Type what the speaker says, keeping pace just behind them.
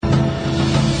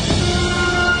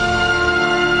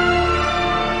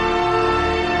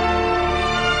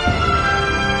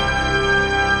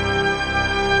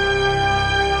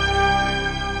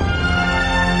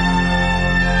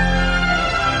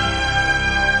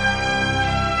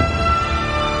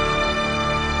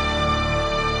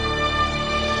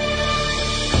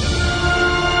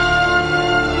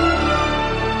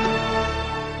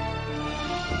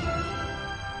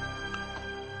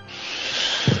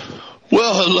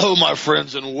Hello, my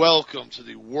friends, and welcome to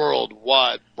the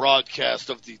worldwide broadcast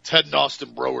of the Ted and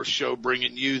Austin Broer Show,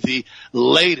 bringing you the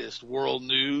latest world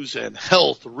news and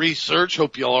health research.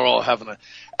 Hope you all are all having an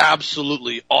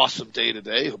absolutely awesome day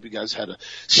today. Hope you guys had a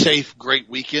safe, great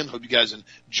weekend. Hope you guys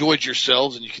enjoyed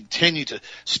yourselves and you continue to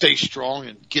stay strong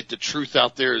and get the truth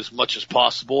out there as much as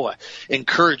possible. I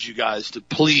encourage you guys to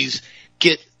please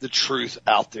get the truth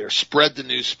out there. Spread the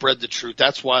news, spread the truth.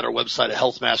 That's why at our website at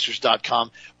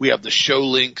healthmasters.com, we have the show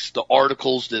links, the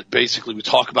articles that basically we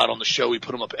talk about on the show. We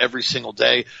put them up every single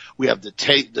day. We have the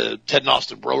Ted and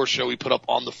Austin Broer Show we put up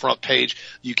on the front page.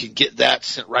 You can get that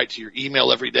sent right to your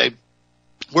email every day.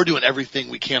 We're doing everything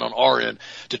we can on our end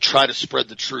to try to spread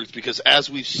the truth because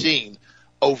as we've seen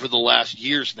over the last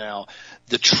years now,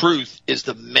 the truth is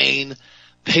the main,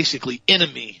 basically,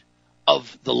 enemy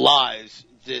of the lies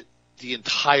that the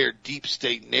entire deep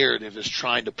state narrative is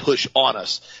trying to push on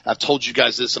us. I've told you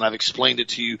guys this and I've explained it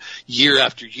to you year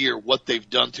after year, what they've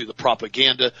done through the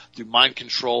propaganda, through mind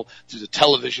control, through the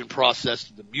television process,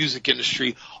 through the music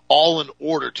industry, all in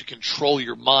order to control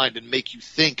your mind and make you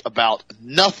think about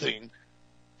nothing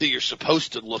that you're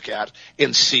supposed to look at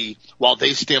and see while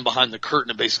they stand behind the curtain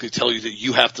and basically tell you that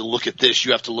you have to look at this,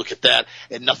 you have to look at that,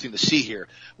 and nothing to see here.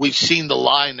 We've seen the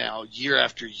lie now year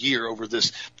after year over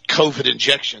this COVID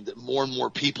injection that more and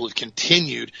more people have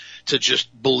continued to just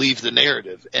believe the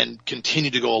narrative and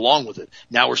continue to go along with it.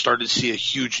 Now we're starting to see a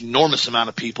huge, enormous amount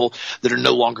of people that are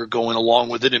no longer going along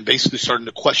with it and basically starting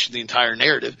to question the entire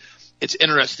narrative. It's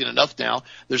interesting enough now,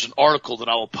 there's an article that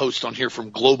I will post on here from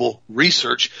Global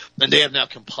Research, and they have now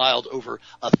compiled over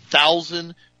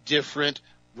 1,000 different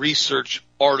research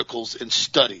articles and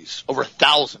studies. Over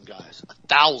 1,000, guys,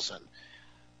 1,000,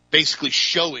 basically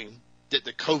showing that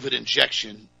the COVID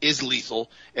injection is lethal,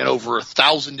 and over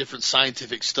 1,000 different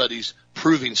scientific studies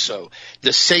proving so.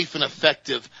 The safe and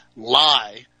effective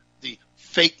lie, the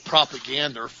fake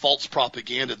propaganda or false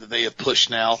propaganda that they have pushed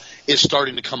now is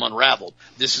starting to come unraveled.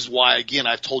 This is why, again,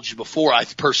 I've told you before, I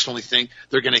personally think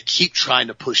they're going to keep trying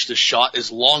to push this shot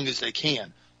as long as they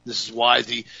can. This is why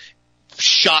the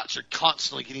shots are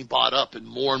constantly getting bought up and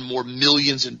more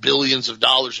millions and billions of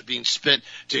dollars are being spent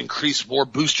to increase more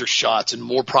booster shots and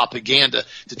more propaganda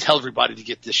to tell everybody to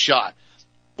get this shot.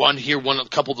 A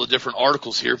couple of the different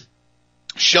articles here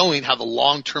showing how the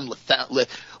long-term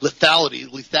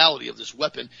lethality of this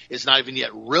weapon is not even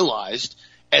yet realized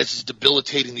as it's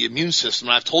debilitating the immune system.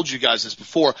 And I've told you guys this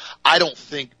before. I don't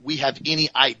think we have any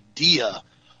idea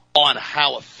on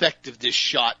how effective this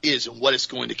shot is and what it's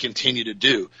going to continue to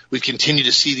do. We continue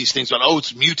to see these things about,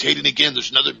 it's mutating again.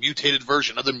 There's another mutated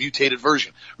version.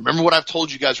 Remember what I've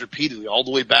told you guys repeatedly all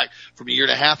the way back from a year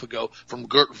and a half ago from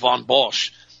Gert von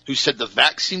Bosch, who said the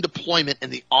vaccine deployment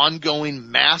and the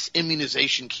ongoing mass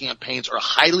immunization campaigns are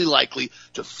highly likely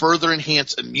to further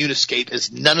enhance immune escape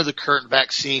as none of the current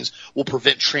vaccines will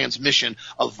prevent transmission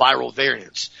of viral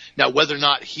variants. Now, whether or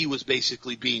not he was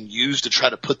basically being used to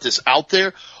try to put this out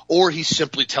there or he's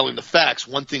simply telling the facts,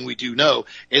 one thing we do know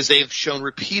is they have shown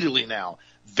repeatedly now,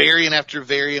 variant after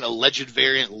variant,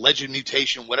 alleged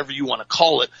mutation, whatever you want to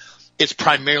call it, it's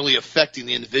primarily affecting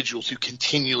the individuals who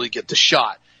continually get the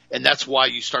shot. And that's why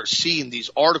you start seeing these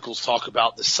articles talk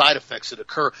about the side effects that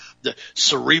occur, the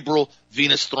cerebral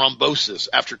venous thrombosis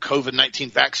after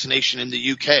COVID-19 vaccination in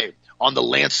the UK on the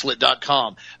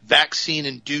Lancet.com,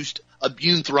 vaccine-induced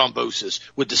immune thrombosis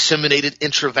with disseminated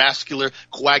intravascular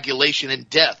coagulation and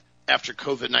death after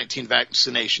COVID-19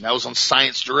 vaccination. That was on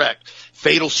Science Direct.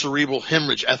 Fatal cerebral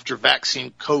hemorrhage after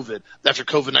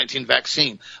COVID-19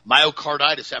 vaccine.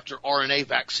 Myocarditis after RNA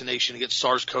vaccination against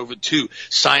SARS-CoV-2.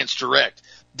 Science Direct.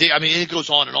 It goes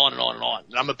on and on and on and on.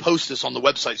 And I'm going to post this on the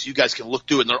website so you guys can look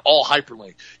through it, and they're all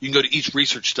hyperlinked. You can go to each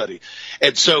research study.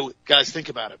 And so, guys, think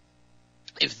about it.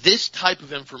 If this type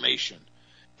of information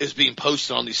is being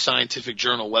posted on these scientific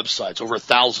journal websites, over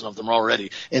 1,000 of them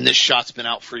already, and this shot's been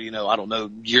out for, year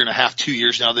and a half, 2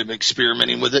 years now, they've been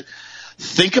experimenting with it.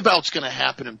 Think about what's going to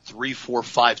happen in 3, 4,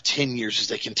 5, 10 years as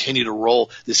they continue to roll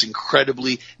this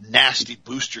incredibly nasty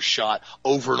booster shot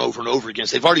over and over and over again.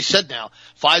 So they've already said now,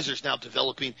 Pfizer's now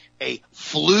developing a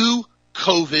flu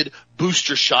COVID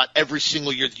booster shot every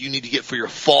single year that you need to get for your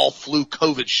fall flu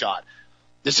COVID shot.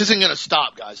 This isn't going to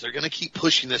stop, guys. They're going to keep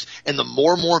pushing this, and the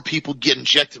more and more people get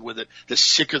injected with it, the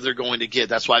sicker they're going to get.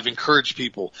 That's why I've encouraged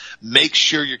people, make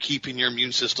sure you're keeping your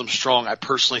immune system strong. I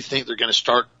personally think they're going to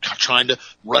start trying to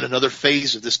run another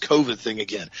phase of this COVID thing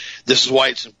again. This is why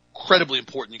it's incredibly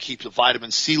important you keep the vitamin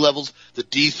C levels, the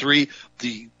D3,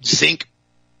 the zinc,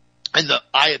 and the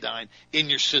iodine in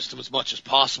your system as much as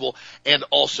possible. And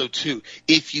also, too,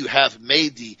 if you have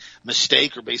made the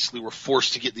mistake or basically were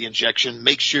forced to get the injection,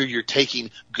 make sure you're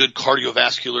taking good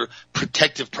cardiovascular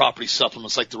protective property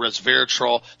supplements like the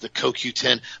resveratrol, the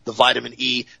CoQ10, the vitamin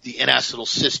E, the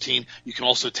N-acetylcysteine. You can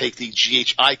also take the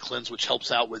GHI cleanse, which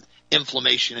helps out with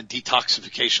inflammation and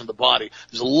detoxification of the body.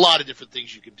 There's a lot of different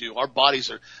things you can do. Our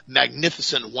bodies are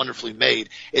magnificent and wonderfully made.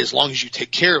 As long as you take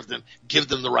care of them, give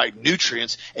them the right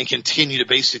nutrients, and continue to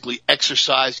basically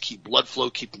exercise, keep blood flow,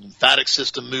 keep the lymphatic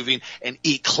system moving, and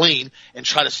eat clean, and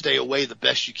try to stay away the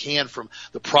best you can from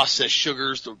the processed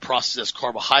sugars, the processed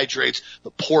carbohydrates,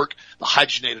 the pork, the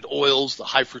hydrogenated oils, the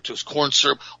high fructose corn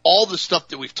syrup, all the stuff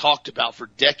that we've talked about for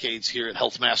decades here at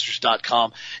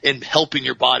healthmasters.com in helping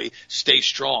your body stay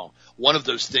strong. One of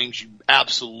those things you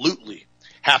absolutely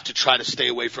have to try to stay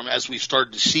away from, as we've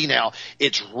started to see now,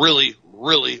 it's really,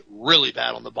 really, really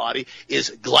bad on the body,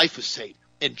 is glyphosate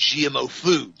and GMO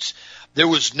foods. There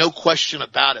was no question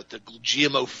about it that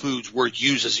GMO foods were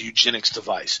used as a eugenics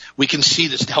device. We can see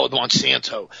this now with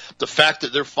Monsanto. The fact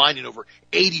that they're finding over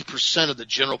 80% of the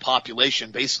general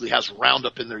population basically has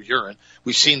Roundup in their urine.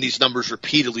 We've seen these numbers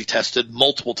repeatedly tested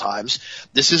multiple times.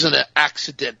 This isn't an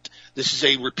accident. This is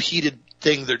a repeated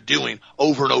thing they're doing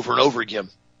over and over and over again.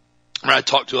 I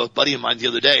talked to a buddy of mine the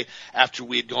other day after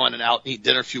we had gone and out and eat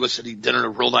dinner. A few of us had eaten dinner at a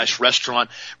real nice restaurant,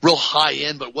 real high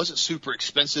end, but it wasn't super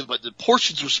expensive, but the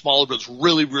portions were smaller, but it was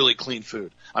really, really clean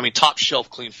food. I mean, top shelf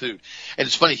clean food. And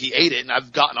it's funny, he ate it, and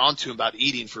I've gotten on to him about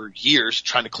eating for years,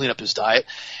 trying to clean up his diet.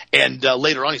 And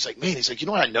later on, he's like, you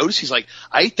know what I noticed? He's like,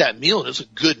 I ate that meal, and it was a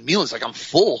good meal. He's like, I'm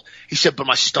full. He said, but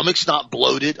my stomach's not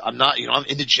bloated. I'm not, I'm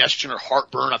indigestion or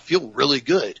heartburn. I feel really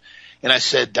good. And I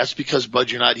said, that's because, bud,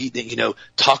 you're not eating,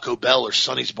 Taco Bell or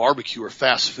Sonny's Barbecue or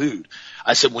fast food.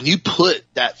 I said, when you put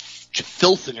that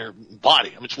filth in your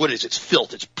body, I mean, it's what it is. It's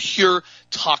filth. It's pure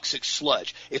toxic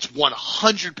sludge. It's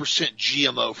 100%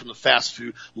 GMO from the fast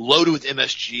food, loaded with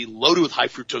MSG, loaded with high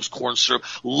fructose corn syrup,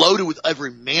 loaded with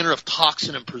every manner of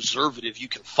toxin and preservative you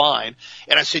can find.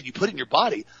 And I said, you put it in your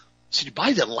body. I said, your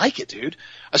body doesn't like it, dude.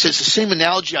 I said, it's the same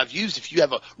analogy I've used. If you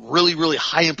have a really, really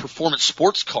high-end performance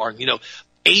sports car and,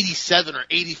 87 or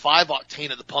 85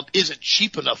 octane at the pump isn't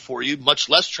cheap enough for you, much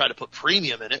less try to put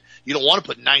premium in it. You don't want to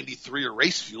put 93 or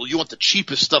race fuel. You want the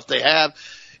cheapest stuff they have.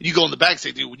 And you go in the back and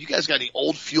say, dude, when you guys got any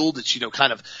old fuel that's,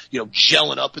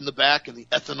 gelling up in the back and the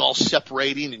ethanol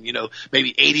separating and,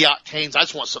 maybe 80 octanes, I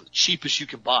just want some cheapest you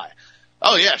can buy.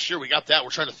 Oh, yeah, sure, we got that.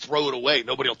 We're trying to throw it away.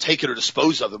 Nobody will take it or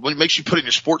dispose of it. Well, it makes you put it in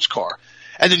your sports car.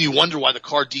 And then you wonder why the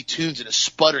car detunes and is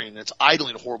sputtering and it's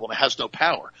idling horrible and it has no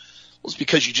power. Well, it's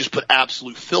because you just put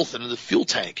absolute filth into the fuel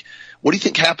tank. What do you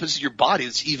think happens to your body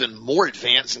that's even more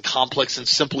advanced and complex than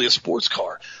simply a sports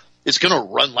car? It's going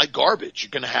to run like garbage. You're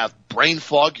going to have brain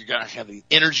fog. You're going to have the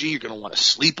energy. You're going to want to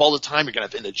sleep all the time. You're going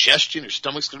to have indigestion. Your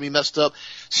stomach's going to be messed up.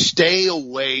 Stay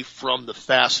away from the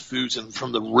fast foods and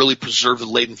from the really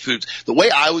preservative-laden foods. The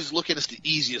way I always look at it is the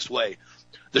easiest way.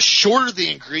 The shorter the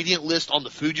ingredient list on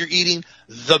the food you're eating,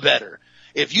 the better.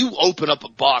 If you open up a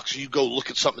box or you go look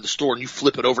at something in the store and you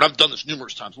flip it over, and I've done this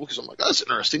numerous times, look at something like, oh, that's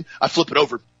interesting. I flip it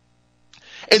over.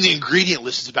 And the ingredient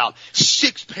list is about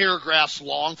 6 paragraphs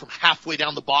long from halfway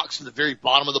down the box to the very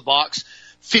bottom of the box.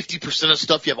 50% of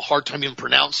stuff you have a hard time even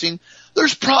pronouncing.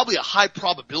 There's probably a high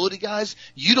probability, guys,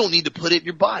 you don't need to put it in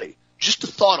your body. Just a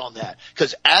thought on that,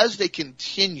 because as they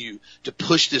continue to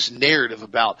push this narrative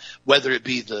about whether it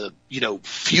be the,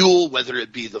 fuel, whether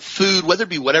it be the food, whether it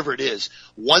be whatever it is,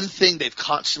 one thing they've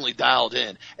constantly dialed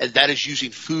in, and that is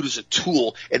using food as a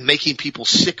tool and making people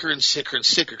sicker and sicker and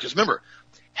sicker. Because remember,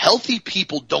 healthy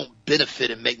people don't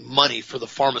benefit and make money for the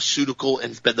pharmaceutical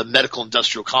and the medical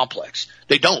industrial complex.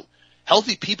 They don't.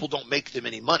 Healthy people don't make them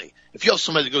any money. If you have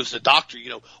somebody that goes to the doctor,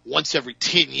 once every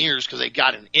 10 years because they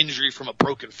got an injury from a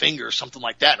broken finger or something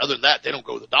like that, other than that, they don't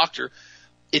go to the doctor,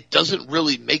 it doesn't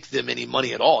really make them any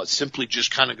money at all. It simply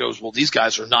just kind of goes, well, these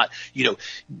guys are not,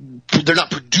 they're not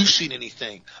producing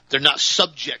anything. They're not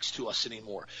subjects to us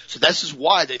anymore. So this is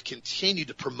why they've continued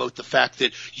to promote the fact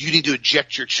that you need to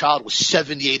inject your child with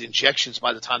 78 injections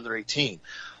by the time they're 18.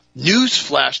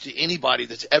 Newsflash to anybody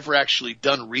that's ever actually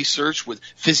done research with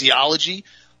physiology,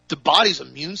 the body's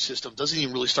immune system doesn't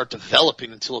even really start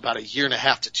developing until about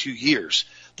 1.5 to 2 years.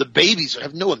 The babies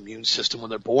have no immune system when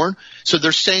they're born, so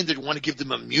they're saying they want to give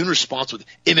them immune response with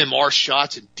MMR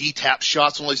shots and DTaP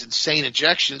shots and all these insane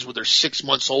injections when they're 6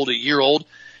 months old, a year old.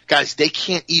 Guys, they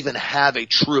can't even have a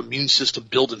true immune system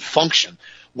build and function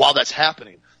while that's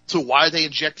happening. So why are they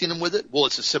injecting them with it? Well,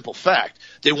 it's a simple fact.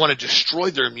 They want to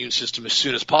destroy their immune system as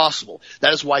soon as possible.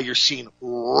 That is why you're seeing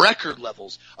record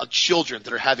levels of children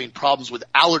that are having problems with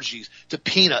allergies to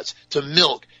peanuts, to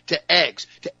milk, to eggs,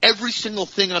 to every single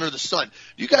thing under the sun.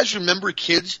 Do you guys remember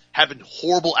kids having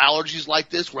horrible allergies like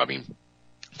this where,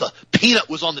 the peanut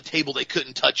was on the table, they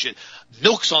couldn't touch it.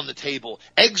 Milk's on the table,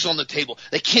 eggs on the table.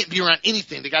 They can't be around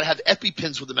anything. They got to have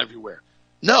EpiPens with them everywhere.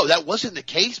 No, that wasn't the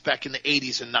case back in the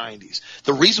 80s and 90s.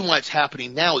 The reason why it's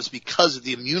happening now is because of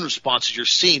the immune responses you're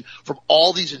seeing from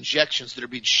all these injections that are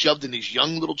being shoved in these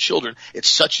young little children at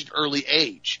such an early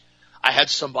age. I had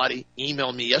somebody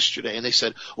email me yesterday and they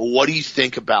said, well, what do you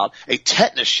think about a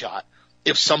tetanus shot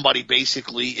if somebody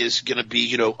basically is going to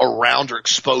be, around or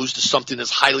exposed to something that's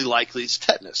highly likely as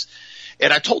tetanus?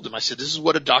 And I told them, I said, this is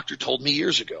what a doctor told me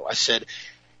years ago. I said,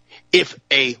 if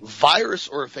a virus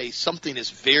or if something is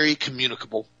very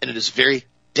communicable and it is very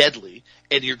deadly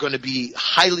and you're going to be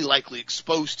highly likely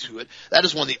exposed to it, that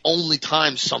is one of the only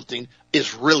times something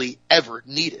is really ever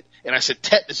needed. And I said,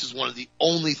 tetanus is one of the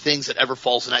only things that ever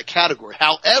falls in that category.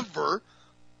 However,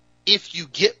 if you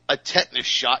get a tetanus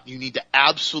shot, you need to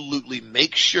absolutely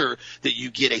make sure that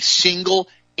you get a single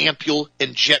ampule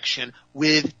injection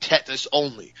with tetanus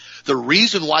only. The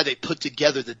reason why they put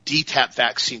together the DTaP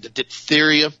vaccine, the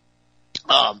diphtheria,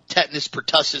 tetanus,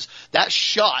 pertussis, that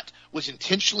shot was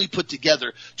intentionally put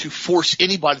together to force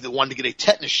anybody that wanted to get a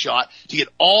tetanus shot to get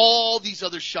all these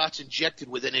other shots injected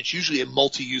with it. And it's usually a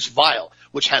multi-use vial,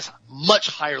 which has much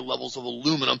higher levels of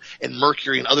aluminum and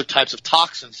mercury and other types of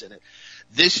toxins in it.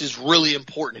 This is really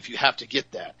important if you have to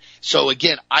get that. So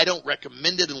again, I don't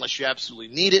recommend it unless you absolutely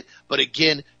need it. But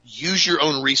again, use your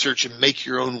own research and make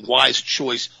your own wise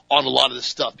choice on a lot of this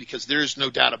stuff, because there is no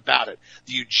doubt about it.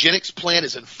 The eugenics plan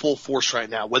is in full force right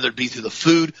now, whether it be through the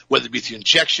food, whether it be through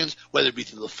injections, whether it be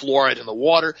through the fluoride in the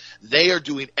water. They are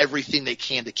doing everything they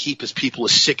can to keep as people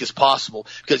as sick as possible.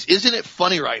 Because isn't it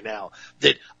funny right now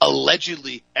that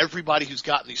allegedly everybody who's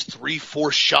gotten these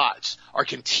 3-4 shots are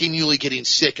continually getting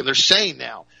sick, and they're saying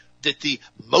now that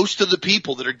most of the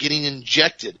people that are getting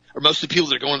injected, or most of the people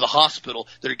that are going to the hospital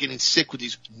that are getting sick with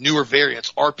these newer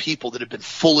variants, are people that have been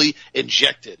fully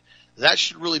injected. That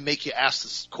should really make you ask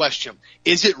this question.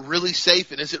 Is it really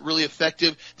safe and is it really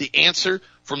effective? The answer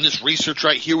from this research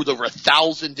right here with over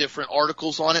 1,000 different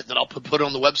articles on it that I'll put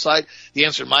on the website, the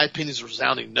answer in my opinion is a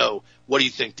resounding no. What do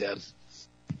you think, Dad?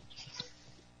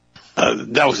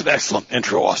 That was an excellent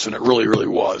intro, Austin. It really, really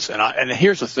was. And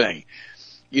here's the thing.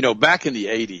 Back in the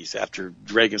 80s, after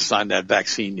Reagan signed that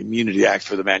Vaccine Immunity Act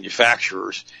for the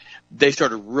manufacturers, they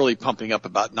started really pumping up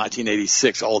about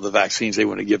 1986 all of the vaccines they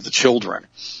want to give the children.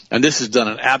 And this has done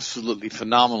an absolutely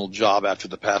phenomenal job after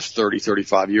the past 30,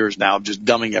 35 years now of just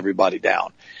dumbing everybody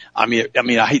down. I mean,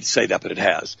 I hate to say that, but it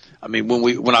has. I mean,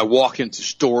 when I walk into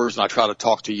stores and I try to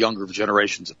talk to younger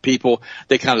generations of people,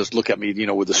 they kind of just look at me,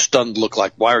 with a stunned look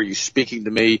like, why are you speaking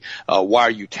to me? Why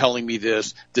are you telling me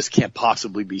this? This can't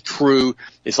possibly be true.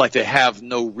 It's like they have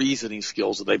no reasoning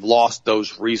skills, or they've lost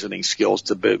those reasoning skills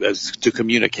to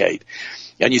communicate.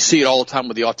 And you see it all the time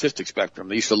with the autistic spectrum.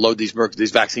 They used to load these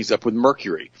vaccines up with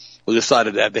mercury. Well, they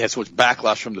decided that they had so much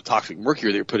backlash from the toxic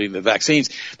mercury they were putting in the vaccines,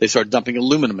 they started dumping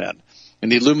aluminum in.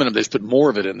 And the aluminum, they just put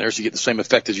more of it in there, so you get the same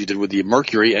effect as you did with the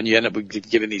mercury, and you end up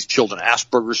giving these children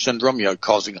Asperger's syndrome,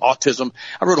 causing autism.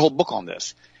 I wrote a whole book on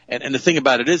this. And the thing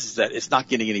about it is that it's not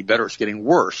getting any better, it's getting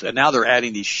worse. And now they're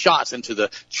adding these shots into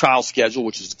the trial schedule,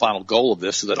 which is the final goal of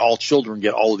this, so that all children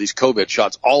get all of these COVID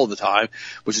shots all of the time,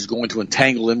 which is going to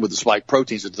entangle in with the spike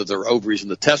proteins into their ovaries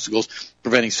and the testicles,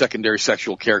 preventing secondary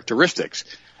sexual characteristics.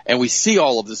 And we see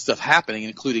all of this stuff happening,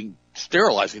 including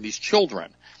sterilizing these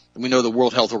children. And we know the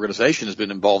World Health Organization has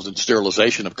been involved in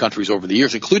sterilization of countries over the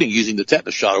years, including using the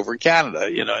tetanus shot over in Canada,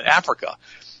 in Africa.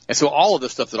 And so all of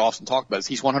this stuff that Austin talked about,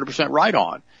 he's 100% right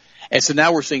on. And so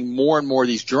now we're seeing more and more of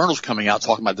these journals coming out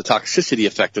talking about the toxicity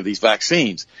effect of these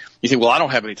vaccines. You think, well, I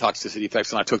don't have any toxicity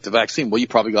effects and I took the vaccine. Well, you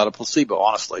probably got a placebo,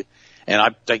 honestly. And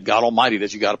I thank God Almighty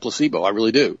that you got a placebo. I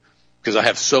really do. Because I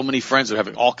have so many friends that are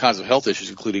having all kinds of health issues,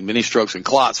 including mini strokes and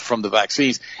clots from the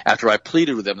vaccines. After I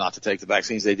pleaded with them not to take the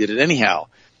vaccines, they did it anyhow.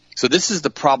 So this is the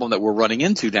problem that we're running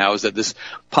into now, is that this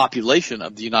population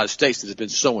of the United States that has been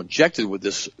so injected with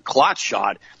this clot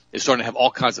shot is starting to have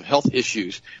all kinds of health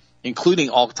issues, including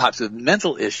all types of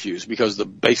mental issues, because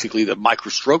basically the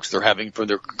microstrokes they're having from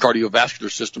their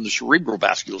cardiovascular system, the cerebral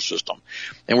vascular system.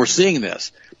 And we're seeing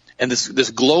this. And this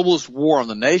globalist war on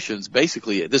the nations,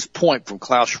 basically at this point from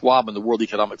Klaus Schwab and the World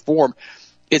Economic Forum,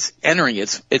 it's entering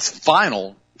its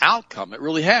final outcome. It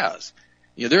really has.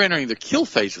 They're entering the kill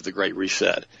phase of the Great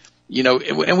Reset.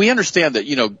 And we understand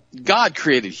that, God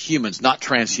created humans, not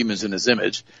transhumans in his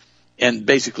image. And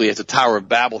basically at the Tower of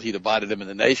Babel, he divided them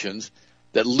into nations.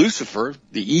 That Lucifer,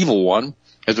 the evil one,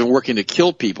 has been working to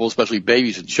kill people, especially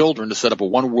babies and children, to set up a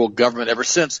one world government ever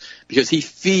since, because he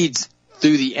feeds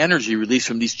through the energy released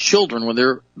from these children when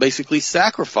they're basically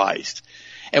sacrificed.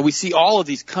 And we see all of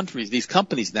these countries, these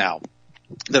companies now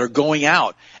that are going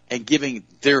out and giving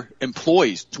their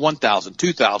employees $1,000,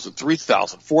 $2,000,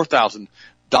 $3,000,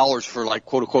 $4,000 for, like,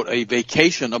 quote unquote, a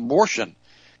vacation abortion.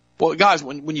 Well, guys,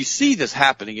 when you see this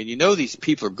happening and you know these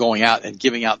people are going out and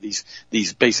giving out these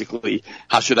basically,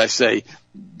 how should I say,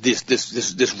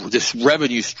 this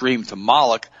revenue stream to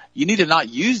Moloch, you need to not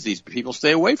use these people.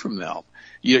 Stay away from them.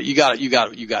 You got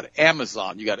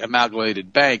Amazon, you got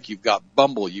Amalgamated Bank, you've got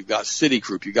Bumble, you've got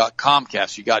Citigroup, you got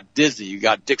Comcast, you got Disney, you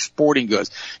got Dick's Sporting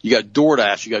Goods, you got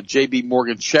DoorDash, you got JB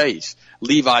Morgan Chase,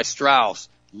 Levi Strauss,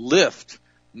 Lyft,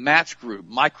 Match Group,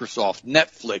 Microsoft,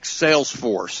 Netflix,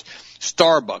 Salesforce,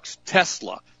 Starbucks,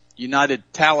 Tesla, United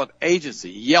Talent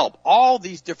Agency, Yelp. All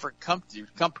these different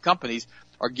companies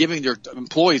are giving their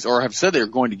employees, or have said they're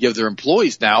going to give their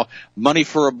employees now, money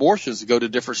for abortions to go to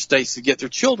different states to get their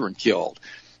children killed.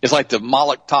 It's like the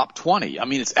Moloch Top 20. I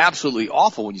mean, it's absolutely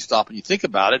awful when you stop and you think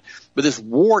about it, but this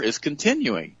war is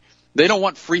continuing. They don't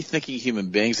want free-thinking human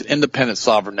beings and independent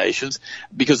sovereign nations,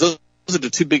 because those are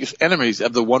the two biggest enemies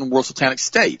of the one world satanic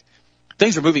state.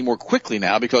 Things are moving more quickly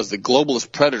now because the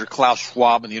globalist predator Klaus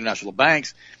Schwab and the international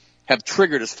banks have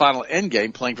triggered his final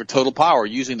endgame, playing for total power,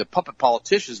 using the puppet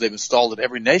politicians they've installed in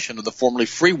every nation of the formerly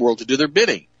free world to do their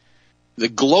bidding. The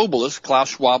globalists, Klaus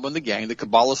Schwab and the gang, the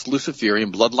Kabbalist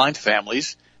Luciferian bloodline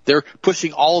families, they're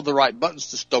pushing all of the right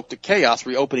buttons to stoke the chaos,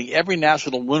 reopening every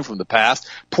national wound from the past,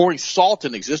 pouring salt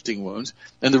in existing wounds,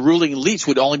 and the ruling elites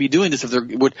would only be doing this if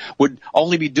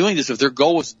their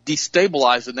goal was to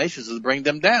destabilize the nations and bring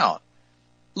them down.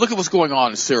 Look at what's going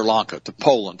on in Sri Lanka, to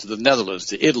Poland, to the Netherlands,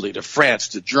 to Italy, to France,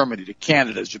 to Germany, to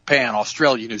Canada, Japan,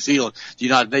 Australia, New Zealand, the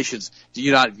United Nations, the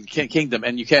United Kingdom,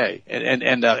 and UK,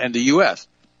 and the U.S.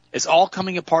 It's all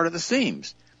coming apart at the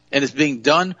seams, and it's being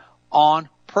done on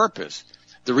purpose.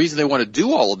 The reason they want to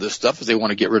do all of this stuff is they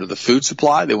want to get rid of the food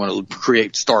supply. They want to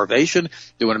create starvation.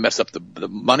 They want to mess up the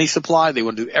money supply. They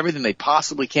want to do everything they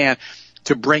possibly can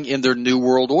to bring in their new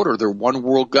world order, their one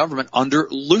world government under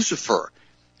Lucifer.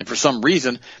 And for some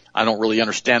reason, I don't really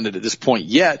understand it at this point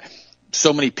yet,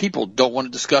 so many people don't want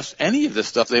to discuss any of this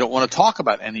stuff. They don't want to talk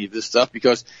about any of this stuff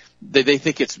because they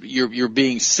think you're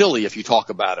being silly if you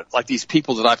talk about it. Like these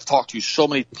people that I've talked to so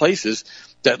many places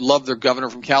that love their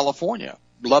governor from California,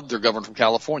 who's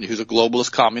a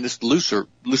globalist, communist,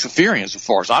 Luciferian as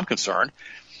far as I'm concerned.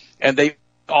 And they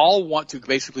all want to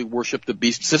basically worship the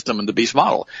beast system and the beast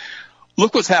model.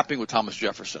 Look what's happening with Thomas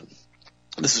Jefferson.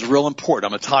 This is real important.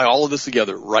 I'm going to tie all of this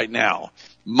together right now.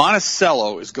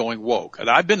 Monticello is going woke. And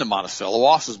I've been to Monticello.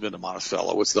 Austin's been to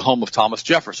Monticello. It's the home of Thomas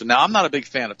Jefferson. Now, I'm not a big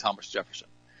fan of Thomas Jefferson.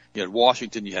 You had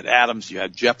Washington, you had Adams, you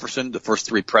had Jefferson, the first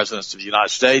three presidents of the United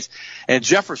States. And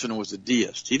Jefferson was a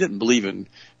deist. He didn't believe in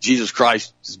Jesus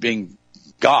Christ as being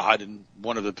God and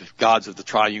one of the gods of the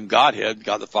triune Godhead,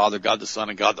 God the Father, God the Son,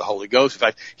 and God the Holy Ghost. In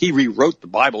fact, he rewrote the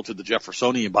Bible to the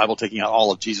Jeffersonian Bible, taking out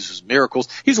all of Jesus' miracles.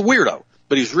 He's a weirdo.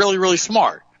 But he's really, really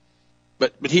smart.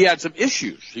 But he had some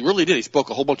issues. He really did. He spoke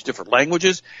a whole bunch of different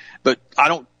languages. But I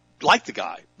don't like the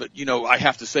guy. But, I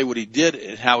have to say what he did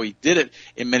and how he did it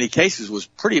in many cases was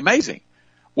pretty amazing.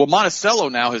 Well, Monticello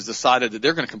now has decided that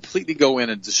they're going to completely go in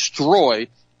and destroy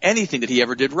anything that he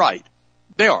ever did right.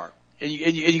 They are.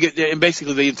 And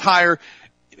basically the entire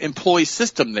employee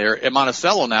system there at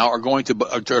Monticello now are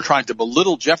trying to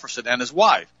belittle Jefferson and his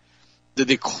wife. The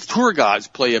tour guides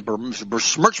play a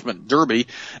besmirchment derby,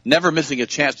 never missing a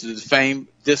chance to defame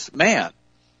this man,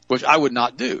 which I would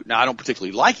not do. Now, I don't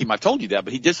particularly like him. I've told you that,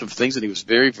 but he did some things and he was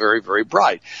very, very, very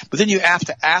bright. But then you have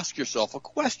to ask yourself a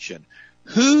question.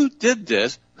 Who did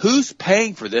this? Who's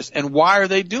paying for this? And why are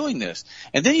they doing this?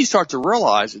 And then you start to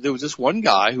realize that there was this one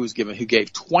guy who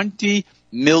gave $20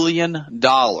 million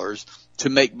to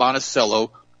make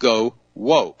Monticello go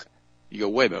woke. You go,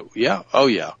 wait a minute. Yeah? Oh,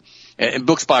 yeah. And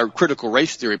books by critical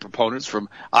race theory proponents from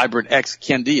Ibram X.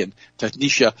 Kendi and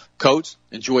Tanisha Coates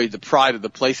enjoy the pride of the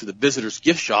place of the visitor's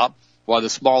gift shop, while the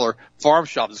smaller farm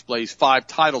shop displays 5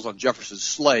 titles on Jefferson's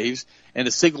slaves and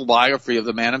a single biography of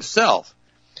the man himself.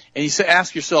 And you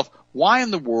ask yourself, why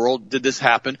in the world did this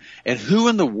happen? And who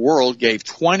in the world gave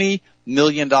 $20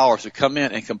 million to come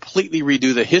in and completely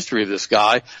redo the history of this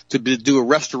guy to do a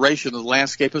restoration of the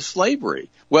landscape of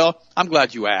slavery? Well, I'm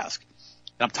glad you asked.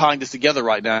 I'm tying this together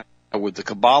right now with the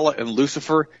Kabbalah and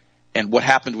Lucifer and what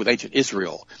happened with ancient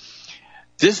Israel.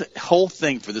 This whole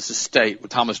thing for this estate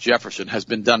with Thomas Jefferson has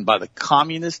been done by the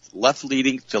communist,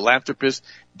 left-leaning philanthropist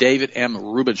David M.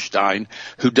 Rubenstein,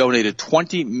 who donated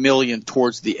 $20 million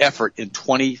towards the effort in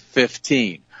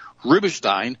 2015.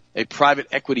 Rubenstein, a private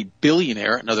equity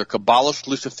billionaire, another Kabbalist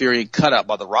Luciferian cutout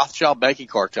by the Rothschild banking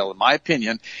cartel, in my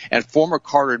opinion, and former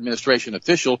Carter administration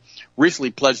official,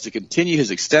 recently pledged to continue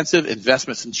his extensive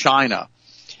investments in China.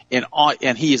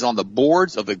 And he is on the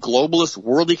boards of the globalist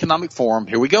World Economic Forum.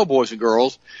 Here we go, boys and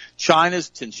girls. China's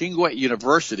Tsinghua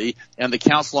University and the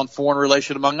Council on Foreign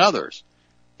Relations, among others.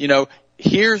 You know,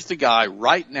 here's the guy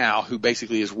right now who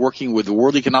basically is working with the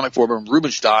World Economic Forum,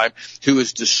 Rubenstein, who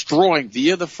is destroying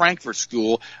via the Frankfurt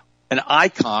School an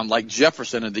icon like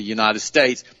Jefferson in the United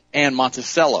States and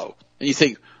Monticello. And you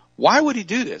think, why would he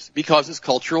do this? Because it's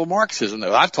cultural Marxism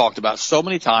that I've talked about so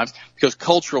many times, because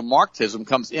cultural Marxism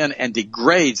comes in and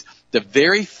degrades the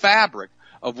very fabric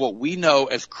of what we know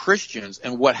as Christians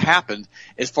and what happened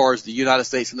as far as the United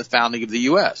States and the founding of the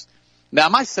U.S. Now,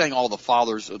 am I saying all the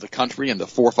fathers of the country and the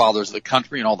forefathers of the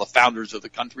country and all the founders of the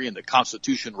country and the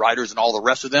Constitution writers and all the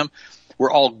rest of them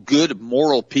were all good,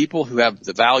 moral people who have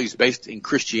the values based in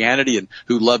Christianity and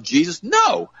who love Jesus?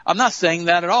 No, I'm not saying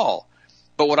that at all.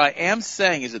 But what I am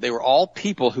saying is that they were all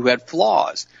people who had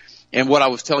flaws. And what I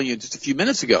was telling you just a few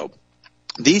minutes ago,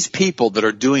 these people that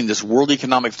are doing this World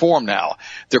Economic Forum now,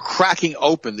 they're cracking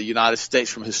open the United States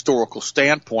from a historical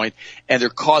standpoint, and they're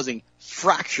causing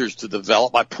fractures to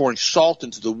develop by pouring salt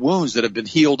into the wounds that have been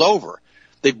healed over.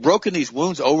 They've broken these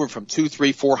wounds over from 200,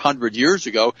 300, 400 years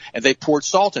ago, and they poured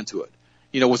salt into it.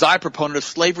 You know, was I a proponent of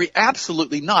slavery?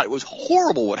 Absolutely not. It was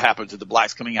horrible what happened to the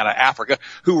blacks coming out of Africa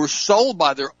who were sold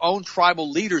by their own tribal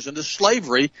leaders into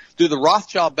slavery through the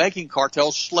Rothschild banking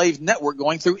cartel's slave network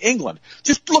going through England.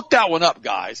 Just look that one up,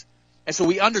 guys. And so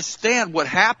we understand what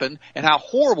happened and how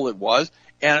horrible it was.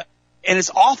 And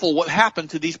it's awful what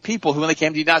happened to these people who, when they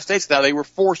came to the United States, now they were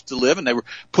forced to live and they were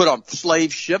put on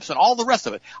slave ships and all the rest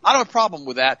of it. I don't have a problem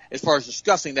with that as far as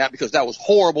discussing that, because that was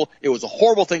horrible. It was a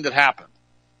horrible thing that happened.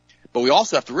 But we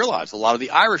also have to realize a lot of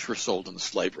the Irish were sold into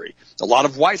slavery. A lot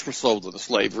of whites were sold into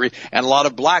slavery, and a lot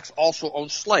of blacks also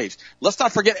owned slaves. Let's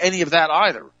not forget any of that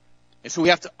either. And so we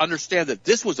have to understand that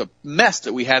this was a mess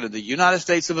that we had in the United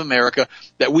States of America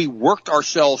that we worked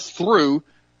ourselves through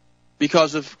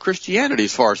because of Christianity,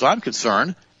 as far as I'm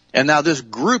concerned. And now this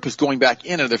group is going back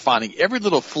in and they're finding every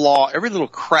little flaw, every little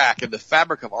crack in the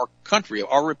fabric of our country, of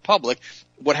our republic,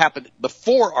 what happened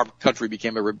before our country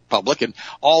became a republic and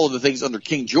all of the things under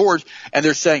King George. And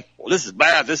they're saying, well, this is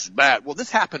bad, this is bad. Well, this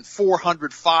happened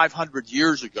 400, 500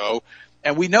 years ago,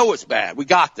 and we know it's bad. We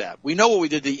got that. We know what we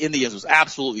did to the Indians was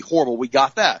absolutely horrible. We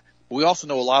got that. But we also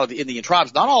know a lot of the Indian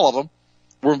tribes, not all of them,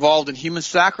 were involved in human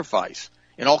sacrifice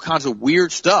and all kinds of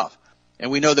weird stuff. And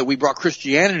we know that we brought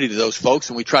Christianity to those folks,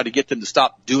 and we tried to get them to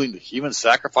stop doing the human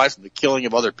sacrifice and the killing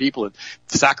of other people and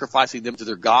sacrificing them to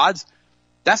their gods.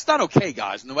 That's not okay,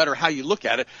 guys. No matter how you look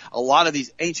at it, a lot of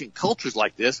these ancient cultures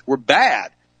like this were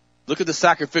bad. Look at the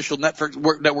sacrificial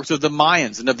networks of the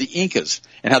Mayans and of the Incas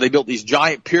and how they built these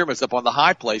giant pyramids up on the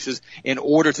high places in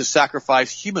order to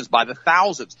sacrifice humans by the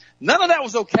thousands. None of that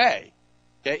was okay.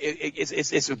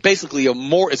 It's basically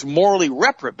it's morally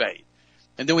reprobate.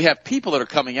 And then we have people that are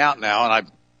coming out now, and I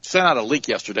sent out a link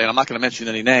yesterday, and I'm not going to mention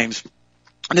any names.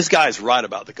 And this guy is right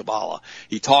about the Kabbalah.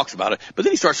 He talks about it, but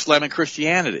then he starts slamming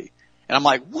Christianity. And I'm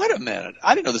like, wait a minute.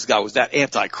 I didn't know this guy was that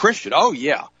anti-Christian. Oh,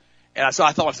 yeah. And so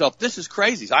I thought to myself, this is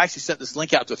crazy. So I actually sent this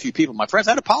link out to a few people. My friends,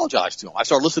 I'd apologize to him. I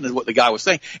started listening to what the guy was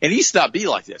saying. And he used to not be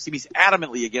like this. He's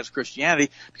adamantly against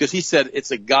Christianity because he said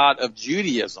it's a god of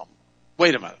Judaism.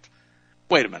 Wait a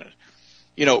minute.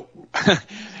 You know,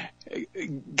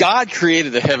 God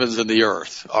created the heavens and the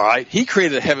earth, all right? He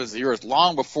created the heavens and the earth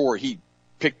long before he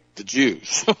picked the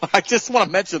Jews. I just want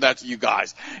to mention that to you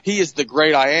guys. He is the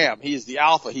great I am. He is the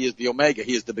Alpha. He is the Omega.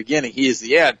 He is the beginning. He is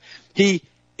the end. He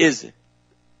is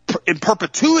in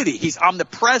perpetuity. He's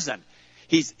omnipresent.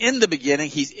 He's in the beginning.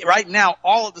 He's right now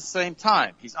all at the same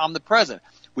time. He's omnipresent.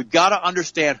 We've got to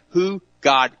understand who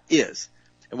God is.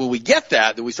 And when we get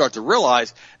that, then we start to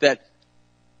realize that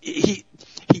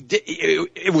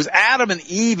it was Adam and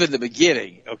Eve in the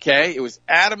beginning, okay? It was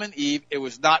Adam and Eve. It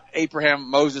was not Abraham,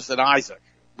 Moses, and Isaac.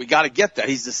 We got to get that.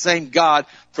 He's the same God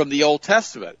from the Old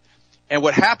Testament. And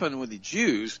what happened with the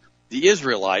Jews, the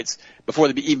Israelites, before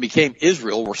they even became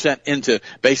Israel, were sent into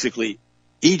basically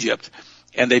Egypt,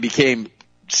 and they became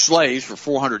slaves for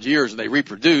 400 years, and they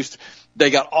reproduced.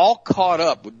 They got all caught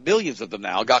up, with millions of them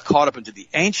now, got caught up into the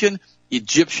ancient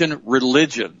Egyptian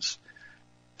religions.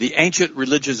 The ancient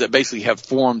religions that basically have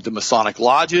formed the Masonic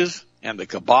lodges and the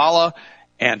Kabbalah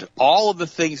and all of the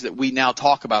things that we now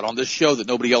talk about on this show that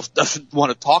nobody else doesn't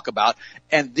want to talk about.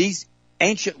 And these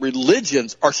ancient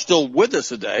religions are still with us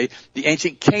today, the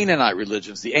ancient Canaanite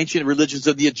religions, the ancient religions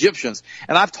of the Egyptians.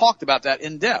 And I've talked about that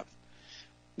in depth.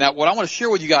 Now, what I want to share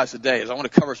with you guys today is I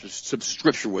want to cover some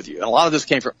scripture with you. And a lot of this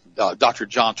came from Dr.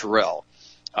 John Terrell.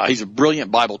 He's a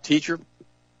brilliant Bible teacher.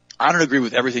 I don't agree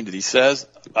with everything that he says.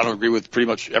 I don't agree with pretty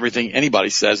much everything anybody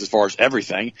says as far as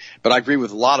everything, but I agree with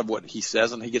a lot of what he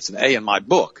says, and he gets an A in my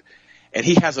book. And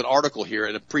he has an article here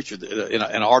in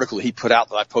an article that he put out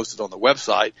that I posted on the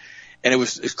website, and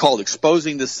it's called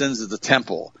Exposing the Sins of the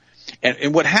Temple.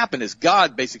 And what happened is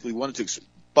God basically wanted to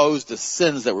expose the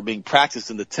sins that were being practiced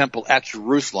in the temple at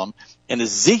Jerusalem, and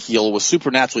Ezekiel was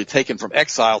supernaturally taken from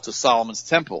exile to Solomon's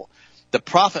temple. The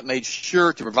prophet made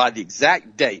sure to provide the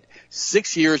exact date,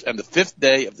 6 years and the 5th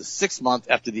day of the 6th month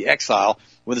after the exile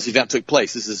when this event took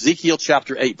place. This is Ezekiel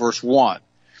chapter 8, verse 1.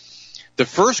 The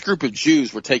first group of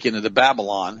Jews were taken into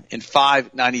Babylon in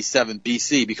 597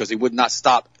 BC because they would not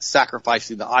stop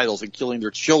sacrificing the idols and killing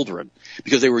their children,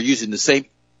 because they were using the same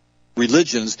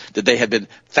religions that they had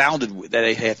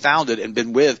founded and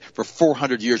been with for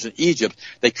 400 years in Egypt.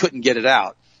 They couldn't get it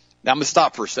out. Now I'm going to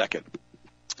stop for a second.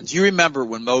 Do you remember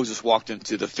when Moses walked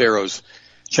into the Pharaoh's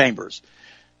chambers,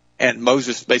 and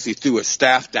Moses basically threw a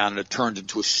staff down and it turned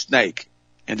into a snake?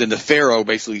 And then the Pharaoh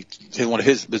basically, one of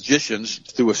his magicians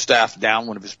threw a staff down,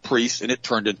 one of his priests, and it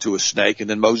turned into a snake. And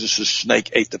then Moses'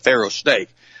 snake ate the Pharaoh's snake.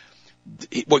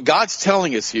 What God's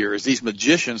telling us here is these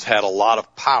magicians had a lot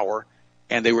of power,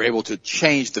 and they were able to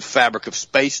change the fabric of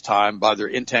space-time by their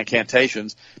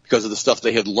incantations because of the stuff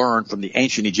they had learned from the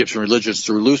ancient Egyptian religions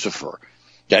through Lucifer.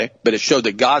 Okay? But it showed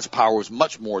that God's power was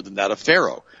much more than that of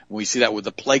Pharaoh. And we see that with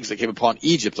the plagues that came upon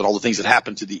Egypt and all the things that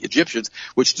happened to the Egyptians,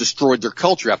 which destroyed their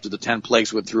culture after the 10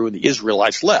 plagues went through and the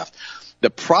Israelites left. The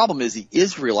problem is the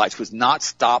Israelites would not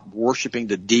stop worshiping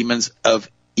the demons of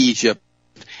Egypt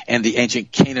and the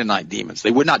ancient Canaanite demons.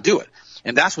 They would not do it.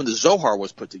 And that's when the Zohar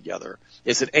was put together.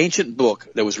 It's an ancient book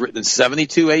that was written in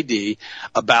 72 AD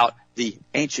about the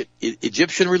ancient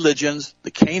Egyptian religions, the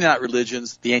Canaanite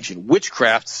religions, the ancient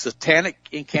witchcraft, satanic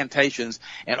incantations,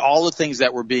 and all the things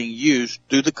that were being used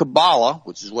through the Kabbalah,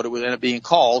 which is what it would end up being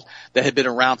called, that had been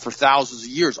around for thousands of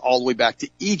years, all the way back to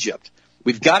Egypt.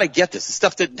 We've got to get this. This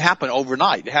stuff didn't happen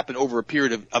overnight. It happened over a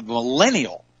period of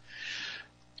millennial.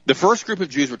 The first group of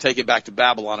Jews were taken back to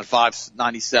Babylon in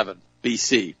 597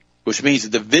 BC. Which means the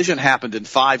division happened in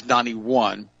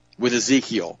 591 with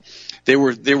Ezekiel. There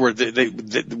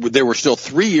were still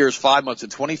 3 years, 5 months,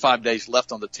 and 25 days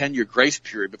left on the 10-year grace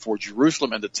period before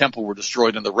Jerusalem and the temple were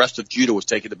destroyed and the rest of Judah was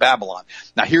taken to Babylon.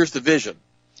 Now here's the vision.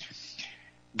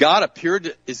 God appeared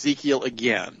to Ezekiel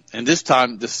again, and this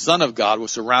time the Son of God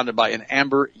was surrounded by an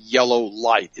amber yellow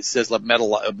light. It says like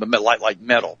light like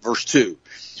metal. Verse 2.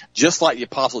 Just like the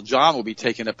Apostle John will be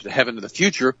taken up to heaven in the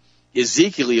future,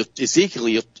 Ezekiel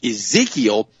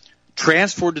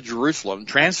transferred to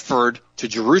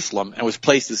Jerusalem and was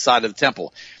placed inside of the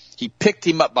temple. He picked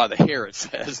him up by the hair, it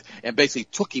says, and basically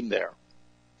took him there.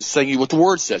 Saying what the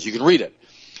word says. You can read it.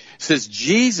 It says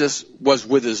Jesus was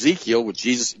with Ezekiel, with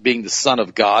Jesus being the Son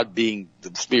of God, being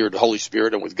the Spirit, the Holy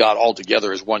Spirit, and with God all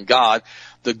together as one God.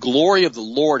 The glory of the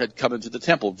Lord had come into the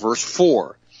temple. Verse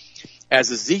 4. As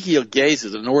Ezekiel gazed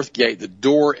at the north gate, the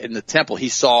door in the temple, he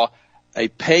saw a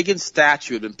pagan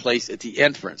statue had been placed at the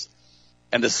entrance,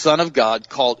 and the Son of God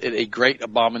called it a great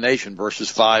abomination, verses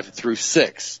 5 through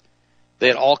 6. They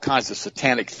had all kinds of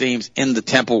satanic themes in the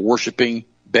temple, worshiping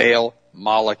Baal,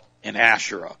 Moloch, and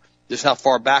Asherah. This is how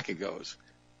far back it goes.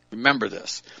 Remember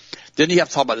this. Then you have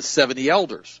to talk about the 70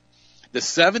 elders. The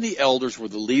 70 elders were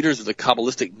the leaders of the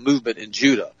Kabbalistic movement in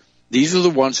Judah. These are the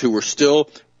ones who were still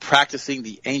practicing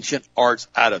the ancient arts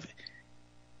out of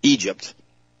Egypt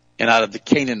and out of the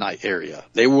Canaanite area.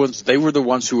 They were the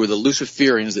ones who were the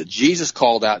Luciferians that Jesus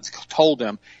called out and told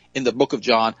them in the book of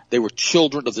John they were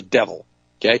children of the devil.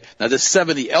 Okay? Now the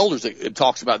 70 elders, it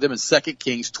talks about them in 2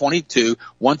 Kings 22,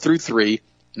 1 through 3,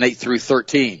 and 8 through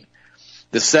 13.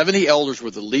 The 70 elders were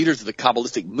the leaders of the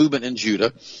Kabbalistic movement in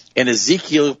Judah, and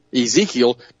Ezekiel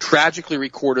tragically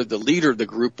recorded the leader of the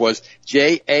group was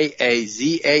Jaazaniah,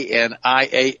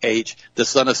 the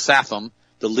son of Satham,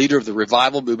 the leader of the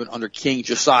revival movement under King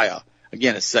Josiah.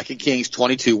 Again, it's 2 Kings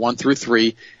 22, 1 through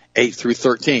 3, 8 through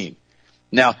 13.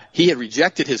 Now, he had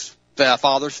rejected his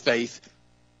father's faith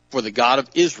for the God of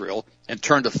Israel and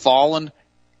turned to fallen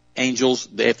angels,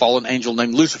 a fallen angel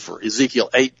named Lucifer,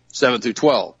 Ezekiel 8, 7 through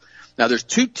 12. Now, there's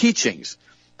two teachings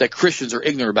that Christians are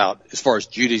ignorant about as far as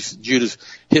Judah's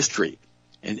history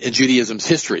and Judaism's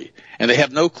history, and they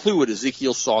have no clue what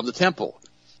Ezekiel saw in the temple.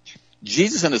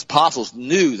 Jesus and his apostles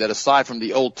knew that aside from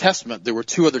the Old Testament, there were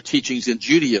two other teachings in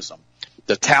Judaism,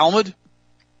 the Talmud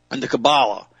and the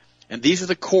Kabbalah. And these are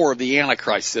the core of the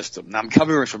Antichrist system. Now, I'm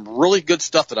covering some really good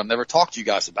stuff that I've never talked to you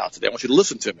guys about today. I want you to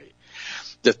listen to me.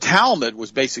 The Talmud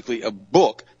was basically a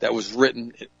book that was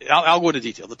written. I'll go into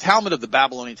detail. The Talmud of the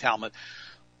Babylonian Talmud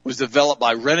was developed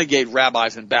by renegade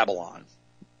rabbis in Babylon.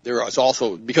 There was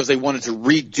also, because they wanted to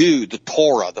redo the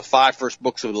Torah, the 5 first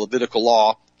books of the Levitical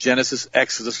law, Genesis,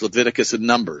 Exodus, Leviticus, and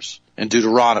Numbers, and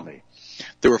Deuteronomy.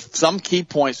 There were some key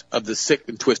points of the sick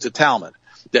and twisted Talmud,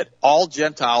 that all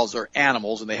Gentiles are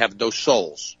animals and they have no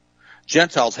souls.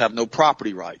 Gentiles have no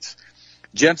property rights.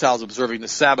 Gentiles observing the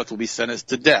Sabbath will be sentenced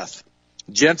to death.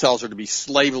 Gentiles are to be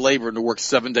slave labor and to work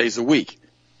 7 days a week.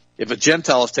 If a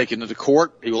Gentile is taken into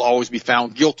court, he will always be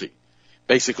found guilty.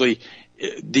 Basically,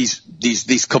 these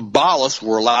Kabbalists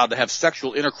were allowed to have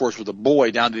sexual intercourse with a boy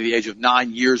down to the age of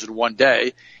 9 years and 1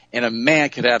 day, and a man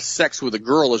could have sex with a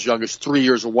girl as young as 3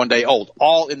 years and 1 day old,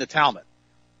 all in the Talmud.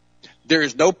 There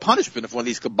is no punishment if one of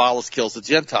these Kabbalists kills a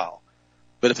Gentile.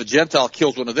 But if a Gentile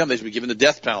kills one of them, they should be given the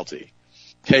death penalty.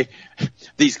 Okay?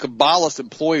 These Kabbalist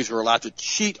employees are allowed to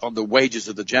cheat on the wages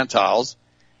of the Gentiles,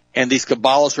 and these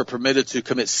Kabbalists are permitted to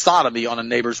commit sodomy on a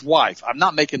neighbor's wife. I'm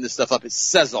not making this stuff up. It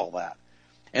says all that.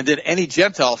 And then any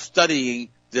Gentile studying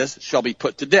this shall be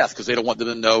put to death because they don't want them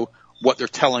to know what they're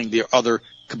telling the other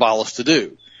Kabbalists to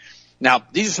do. Now,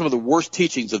 these are some of the worst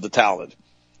teachings of the Talmud.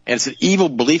 And it's an evil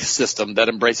belief system that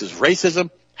embraces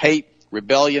racism, hate,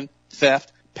 rebellion,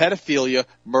 theft, pedophilia,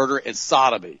 murder, and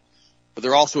sodomy. But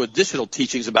there are also additional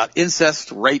teachings about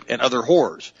incest, rape, and other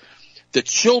horrors. The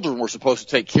children were supposed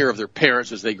to take care of their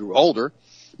parents as they grew older,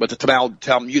 but the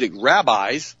Talmudic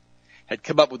rabbis had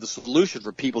come up with a solution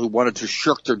for people who wanted to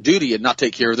shirk their duty and not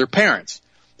take care of their parents.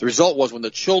 The result was when the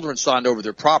children signed over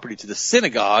their property to the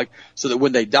synagogue so that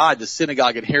when they died, the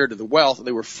synagogue inherited the wealth and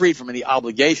they were free from any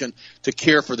obligation to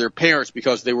care for their parents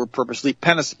because they were purposely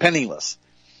penniless.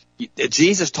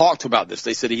 Jesus talked about this.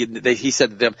 He said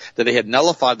to them that they had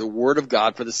nullified the word of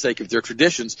God for the sake of their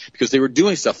traditions because they were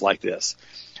doing stuff like this.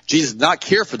 Jesus did not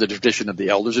care for the tradition of the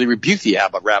elders, and he rebuked the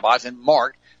rabbis in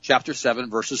Mark chapter 7,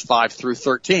 verses 5 through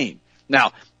 13.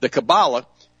 Now, the Kabbalah,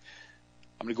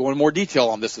 I'm going to go into more detail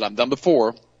on this than I've done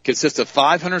before, consists of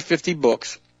 550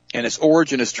 books, and its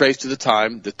origin is traced to the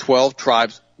time the 12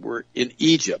 tribes were in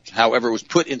Egypt. However, it was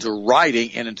put into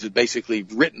writing and into basically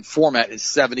written format in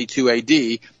 72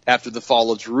 AD after the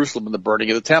fall of Jerusalem and the burning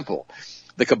of the temple.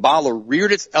 The Kabbalah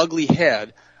reared its ugly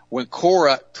head when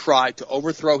Korah tried to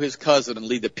overthrow his cousin and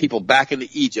lead the people back into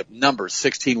Egypt, Numbers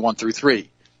 16:1 through 3.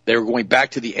 They were going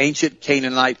back to the ancient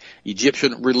Canaanite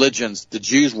Egyptian religions the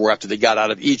Jews were after they got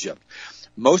out of Egypt.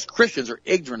 Most Christians are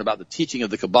ignorant about the teaching of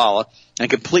the Kabbalah and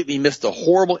completely miss the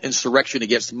horrible insurrection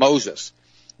against Moses.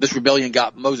 This rebellion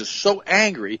got Moses so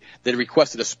angry that he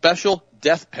requested a special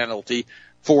death penalty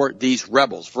for these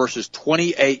rebels, verses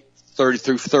 28 30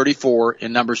 through 34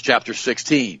 in Numbers chapter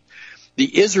 16.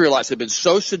 The Israelites had been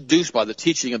so seduced by the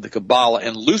teaching of the Kabbalah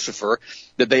and Lucifer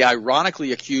that they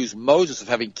ironically accused Moses of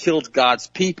having killed God's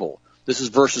people. This is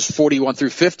verses 41 through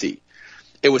 50.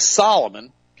 It was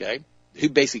Solomon, who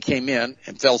basically came in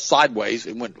and fell sideways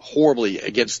and went horribly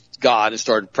against God and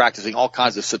started practicing all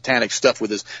kinds of satanic stuff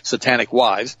with his satanic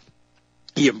wives.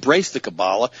 He embraced the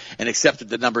Kabbalah and accepted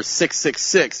the number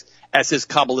 666 as his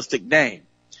Kabbalistic name.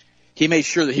 He made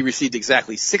sure that he received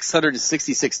exactly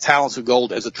 666 talents of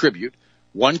gold as a tribute,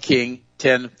 1 King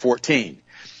 10:14.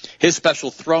 His special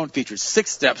throne featured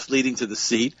 6 steps leading to the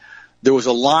seat. There was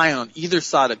a lion on either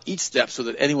side of each step so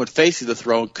that anyone facing the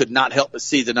throne could not help but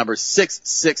see the number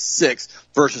 666,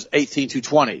 verses 18 to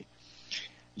 20.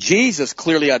 Jesus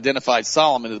clearly identified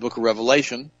Solomon in the book of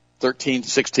Revelation,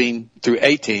 13:16 through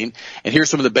 18, and here's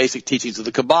some of the basic teachings of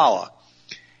the Kabbalah.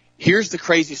 Here's the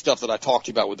crazy stuff that I talked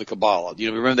to you about with the Kabbalah. You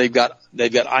know, remember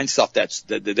they've got Ein Sof,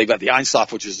 they've got the Ein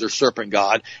Sof, which is their serpent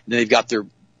god, and then they've got their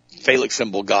phallic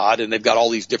symbol God, and they've got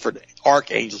all these different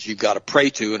archangels you've got to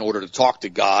pray to in order to talk to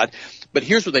God. But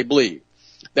here's what they believe,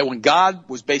 that when God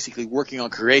was basically working on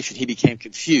creation, he became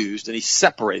confused and he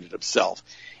separated himself.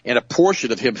 And a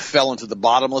portion of him fell into the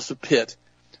bottomless pit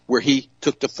where he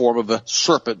took the form of a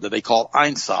serpent that they call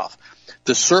Ein Sof.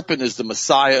 The serpent is the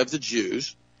Messiah of the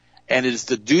Jews, and it is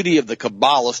the duty of the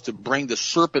Kabbalists to bring the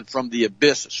serpent from the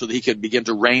abyss so that he could begin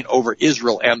to reign over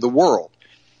Israel and the world.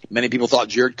 Many people thought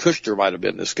Jared Kushner might have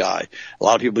been this guy. A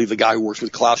lot of people believe the guy who works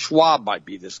with Klaus Schwab might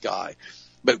be this guy.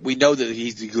 But we know that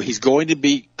he's going to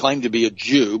be claimed to be a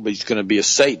Jew, but he's going to be a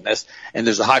Satanist, and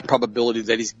there's a high probability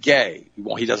that he's gay.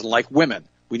 He doesn't like women.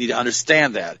 We need to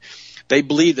understand that. They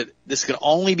believe that this can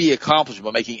only be accomplished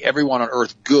by making everyone on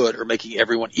earth good or making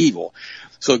everyone evil.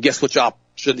 So guess which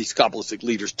option these Kabbalistic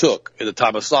leaders took at the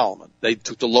time of Solomon? They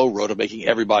took the low road of making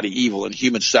everybody evil and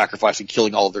human sacrifice and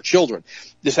killing all of their children.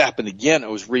 This happened again. It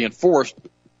was reinforced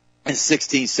in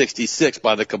 1666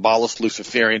 by the Kabbalist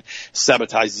Luciferian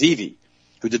Sabbatai Zevi,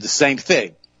 who did the same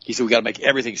thing. He said we got to make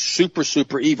everything super,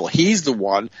 super evil. He's the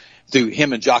one, through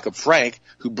him and Jacob Frank,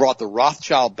 who brought the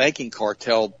Rothschild banking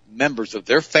cartel members of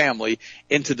their family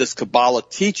into this Kabbalah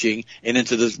teaching and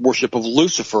into this worship of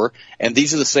Lucifer. And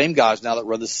these are the same guys now that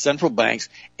run the central banks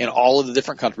in all of the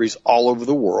different countries all over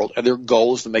the world. And their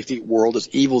goal is to make the world as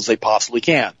evil as they possibly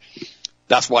can.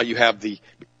 That's why you have the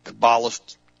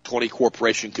Kabbalist 20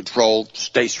 corporation controlled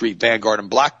State Street, Vanguard,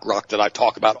 and BlackRock that I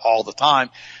talk about all the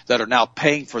time that are now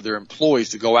paying for their employees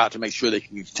to go out to make sure they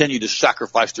can continue to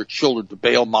sacrifice their children to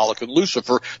Baal, Moloch, and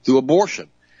Lucifer through abortion.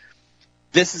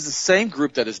 This is the same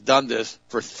group that has done this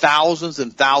for thousands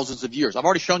and thousands of years. I've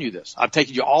already shown you this. I've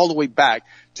taken you all the way back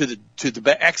to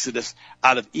the Exodus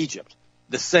out of Egypt.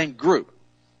 The same group.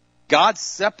 God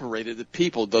separated the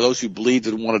people, those who believed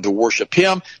and wanted to worship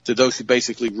him, to those who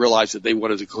basically realized that they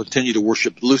wanted to continue to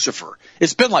worship Lucifer.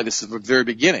 It's been like this from the very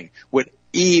beginning. When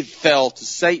Eve fell to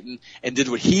Satan and did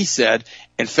what he said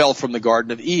and fell from the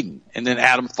Garden of Eden, and then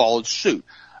Adam followed suit.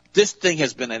 This thing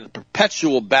has been a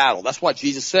perpetual battle. That's why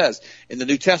Jesus says in the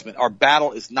New Testament, our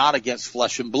battle is not against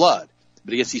flesh and blood,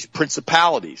 but against these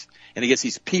principalities and against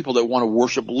these people that want to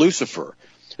worship Lucifer.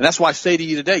 And that's why I say to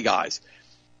you today, guys,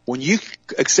 when you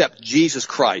accept Jesus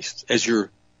Christ as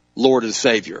your Lord and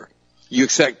Savior, you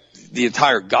accept the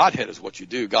entire Godhead is what you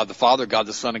do, God the Father, God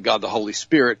the Son, and God the Holy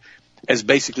Spirit, as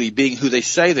basically being who they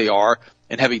say they are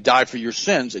and having died for your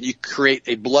sins, and you create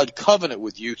a blood covenant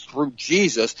with you through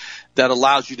Jesus that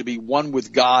allows you to be one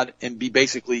with God and be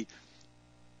basically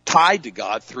tied to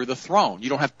God through the throne. You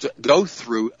don't have to go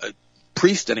through a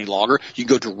priest any longer. You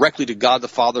can go directly to God the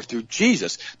Father through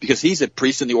Jesus because he's a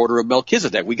priest in the order of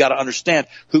Melchizedek. We got to understand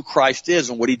who Christ is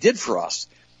and what he did for us.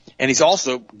 And he's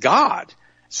also God.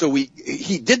 So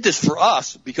he did this for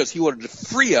us because he wanted to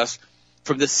free us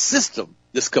from this system,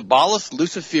 this Kabbalist,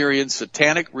 Luciferian,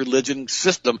 satanic religion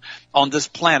system on this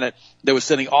planet that was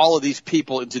sending all of these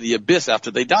people into the abyss after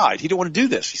they died. He didn't want to do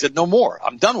this. He said, no more.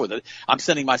 I'm done with it. I'm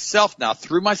sending myself now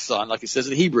through my Son, like it says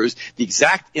in Hebrews, the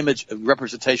exact image and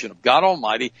representation of God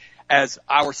Almighty as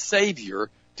our Savior,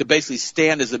 to basically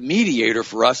stand as a mediator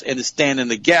for us and to stand in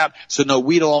the gap so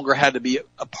we no longer had to be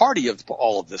a party of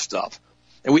all of this stuff.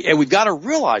 And we've got to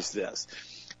realize this.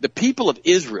 The people of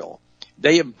Israel,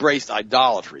 they embraced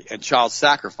idolatry and child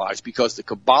sacrifice because the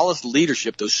Kabbalist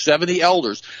leadership, those 70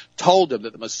 elders, told them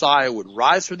that the Messiah would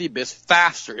rise from the abyss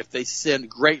faster if they sinned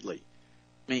greatly.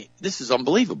 I mean, this is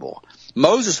unbelievable.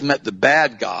 Moses met the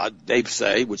bad God, they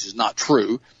say, which is not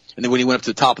true. And then when he went up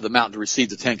to the top of the mountain to receive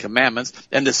the 10 Commandments,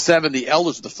 and the 70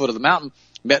 elders at the foot of the mountain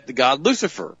met the god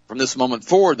Lucifer. From this moment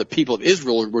forward, the people of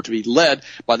Israel were to be led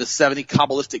by the 70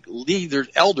 Kabbalistic leaders,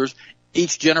 elders,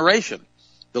 each generation.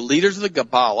 The leaders of the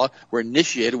Kabbalah were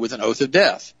initiated with an oath of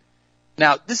death.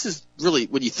 Now, this is really,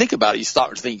 when you think about it, you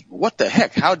start to think, what the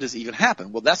heck? How does it even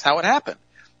happen? Well, that's how it happened.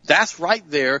 That's right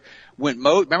there when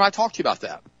remember I talked to you about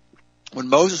that. When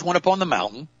Moses went up on the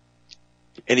mountain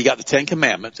and he got the 10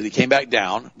 Commandments and he came back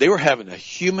down, they were having a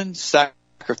human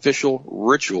sacrificial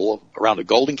ritual around a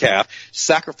golden calf,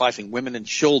 sacrificing women and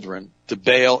children to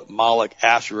Baal, Moloch,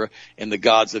 Asherah, and the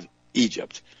gods of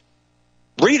Egypt.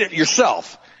 Read it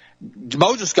yourself.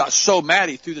 Moses got so mad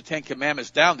he threw the 10 Commandments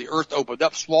down. The earth opened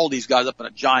up, swallowed these guys up in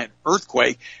a giant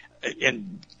earthquake,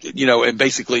 and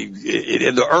basically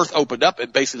the earth opened up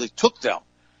and basically took them.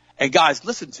 And guys,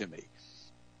 listen to me.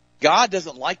 God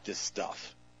doesn't like this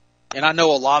stuff. And I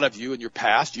know a lot of you in your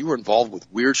past, you were involved with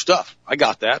weird stuff. I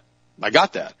got that. I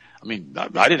mean, I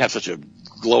didn't have such a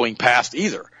glowing past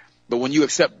either. But when you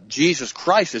accept Jesus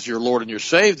Christ as your Lord and your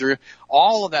Savior,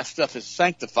 all of that stuff is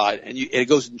sanctified, and it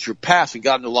goes into your past, and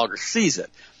God no longer sees it.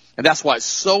 And that's why it's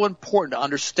so important to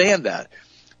understand that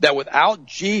without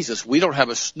Jesus, we don't have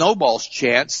a snowball's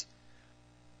chance,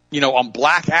 on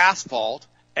black asphalt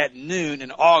at noon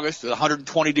in August with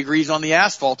 120 degrees on the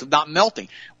asphalt of not melting.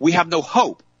 We have no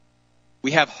hope.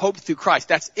 We have hope through Christ.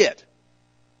 That's it.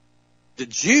 The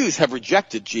Jews have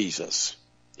rejected Jesus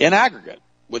in aggregate.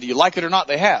 Whether you like it or not,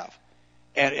 they have.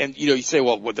 And you say,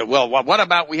 well, what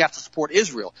about we have to support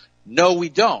Israel? No, we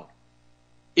don't.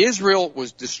 Israel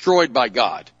was destroyed by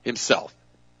God himself.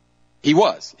 He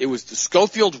was. It was the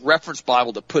Schofield Reference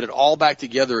Bible that put it all back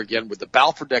together again with the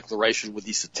Balfour Declaration, with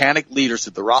these satanic leaders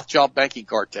of the Rothschild banking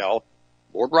cartel,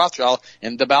 Lord Rothschild,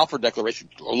 and the Balfour Declaration,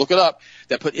 or look it up,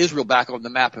 that put Israel back on the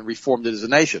map and reformed it as a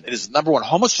nation. It is the number one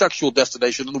homosexual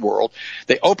destination in the world.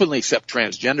 They openly accept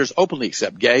transgenders, openly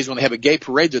accept gays. When they have a gay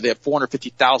parade there, they have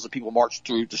 450,000 people march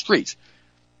through the streets.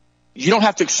 You don't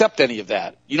have to accept any of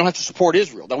that. You don't have to support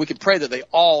Israel. Now, we can pray that they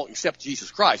all accept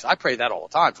Jesus Christ. I pray that all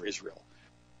the time for Israel.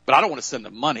 But I don't want to send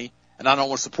them money, and I don't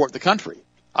want to support the country.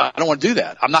 I don't want to do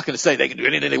that. I'm not going to say they can do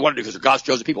anything they want to do because they're God's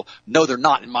chosen people. No, they're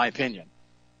not, in my opinion.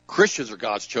 Christians are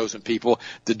God's chosen people.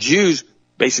 The Jews,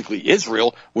 basically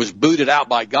Israel, was booted out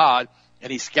by God,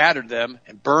 and he scattered them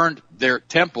and burned their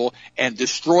temple and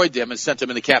destroyed them and sent them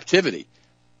into captivity.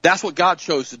 That's what God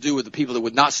chose to do with the people that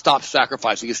would not stop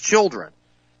sacrificing his children.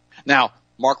 Now,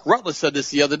 Mark Rutledge said this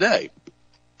the other day,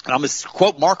 and I'm going to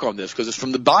quote Mark on this because it's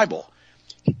from the Bible.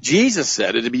 Jesus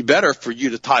said it'd be better for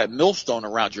you to tie a millstone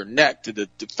around your neck to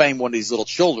defame one of these little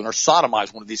children or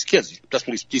sodomize one of these kids. That's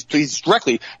what he's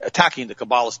directly attacking the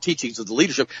Kabbalist teachings of the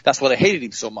leadership. That's why they hated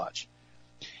him so much.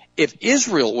 If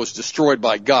Israel was destroyed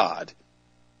by God,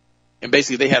 and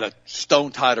basically they had a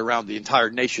stone tied around the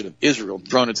entire nation of Israel,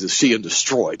 thrown into the sea and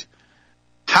destroyed,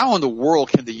 how in the world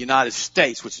can the United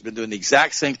States, which has been doing the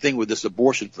exact same thing with this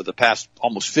abortion for the past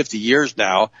almost 50 years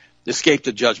now, escape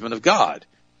the judgment of God?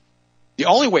 The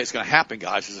only way it's going to happen,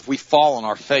 guys, is if we fall on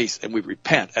our face and we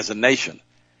repent as a nation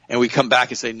and we come back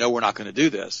and say, no, we're not going to do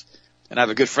this. And I have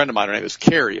a good friend of mine, her name is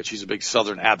Carrie, and she's a big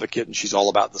Southern advocate, and she's all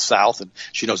about the South, and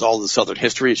she knows all of the Southern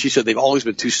history. And she said they've always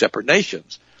been two separate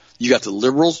nations. You got the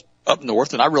liberals up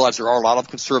north, and I realize there are a lot of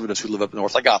conservatives who live up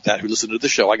north. I got that. Who listen to the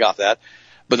show. I got that.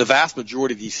 But the vast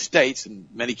majority of these states, in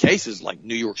many cases, like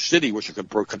New York City, which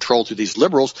are controlled through these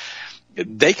liberals,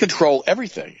 they control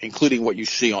everything, including what you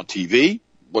see on TV,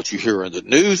 what you hear in the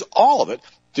news, all of it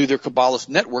through their Kabbalist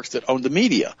networks that own the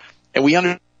media. And we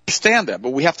understand that.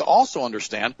 But we have to also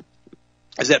understand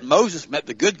is that Moses met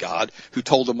the good God who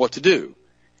told him what to do.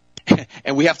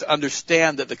 And we have to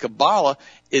understand that the Kabbalah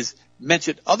is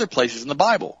mentioned other places in the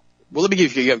Bible. Well, let me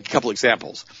give you a couple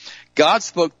examples. God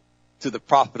spoke to the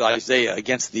prophet Isaiah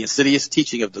against the insidious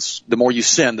teaching of the more you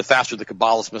sin, the faster the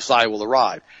Kabbalist Messiah will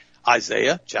arrive.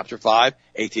 Isaiah chapter 5,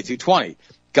 18 through 20.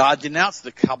 God denounced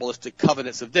the Kabbalistic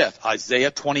covenants of death,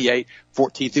 Isaiah 28,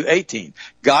 14 through 18.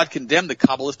 God condemned the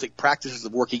Kabbalistic practices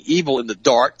of working evil in the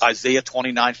dark, Isaiah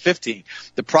 29, 15.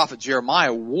 The prophet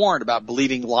Jeremiah warned about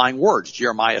believing lying words,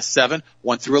 Jeremiah 7,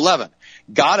 1 through 11.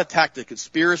 God attacked the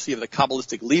conspiracy of the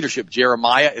Kabbalistic leadership,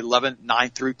 Jeremiah 11, 9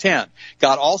 through 10.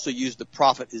 God also used the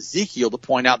prophet Ezekiel to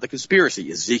point out the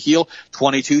conspiracy, Ezekiel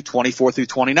 22, 24 through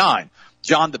 29.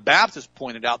 John the Baptist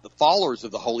pointed out the followers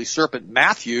of the holy serpent,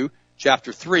 Matthew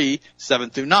chapter 3, 7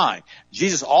 through 9.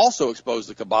 Jesus also exposed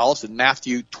the Kabbalists in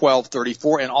Matthew 12,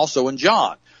 34, and also in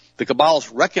John. The Kabbalists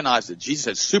recognized that Jesus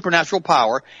had supernatural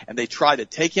power, and they tried to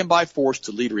take him by force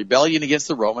to lead a rebellion against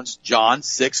the Romans, John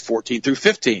 6, 14 through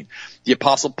 15. The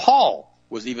Apostle Paul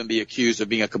was even be accused of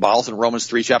being a Kabbalist in Romans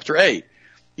 3, chapter 8.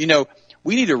 You know,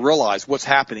 we need to realize what's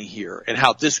happening here and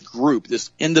how this group, this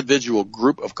individual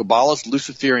group of Kabbalist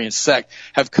Luciferian sect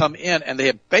have come in and they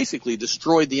have basically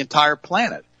destroyed the entire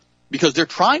planet. Because they're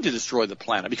trying to destroy the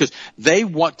planet, because they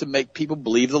want to make people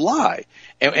believe the lie.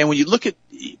 And when you look at,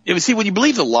 when you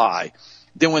believe the lie,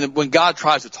 then when God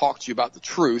tries to talk to you about the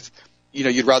truth, you know,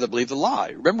 you'd rather believe the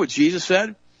lie. Remember what Jesus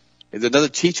said? There's another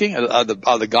teaching of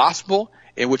the gospel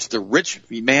in which the rich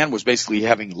man was basically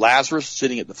having Lazarus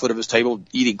sitting at the foot of his table,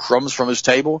 eating crumbs from his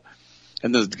table.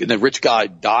 And the rich guy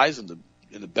dies and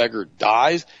the beggar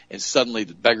dies, and suddenly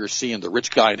the beggar's seeing the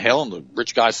rich guy in hell and the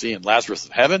rich guy seeing Lazarus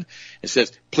in heaven. It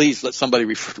says, please let somebody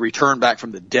return back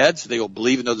from the dead so they will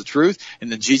believe and know the truth.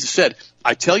 And then Jesus said,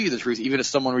 I tell you the truth, even if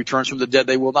someone returns from the dead,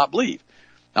 they will not believe.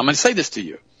 Now, I'm going to say this to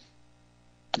you.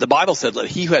 The Bible said, let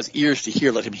he who has ears to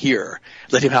hear, let him hear.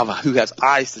 Let him who has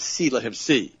eyes to see, let him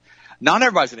see. Not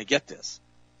everybody's going to get this.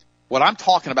 What I'm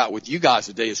talking about with you guys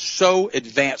today is so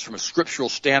advanced from a scriptural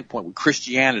standpoint with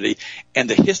Christianity and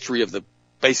the history of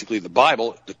basically the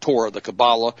Bible, the Torah, the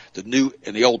Kabbalah, the New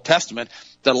and the Old Testament,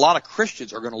 that a lot of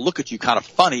Christians are going to look at you kind of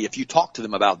funny if you talk to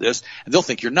them about this, and they'll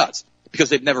think you're nuts because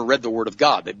they've never read the Word of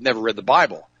God. They've never read the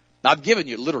Bible. Now, I've given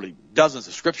you literally dozens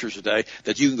of scriptures today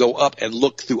that you can go up and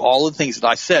look through all the things that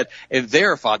I said and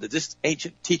verify that this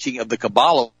ancient teaching of the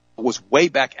Kabbalah was way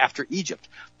back after Egypt.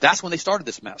 That's when they started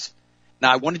this mess.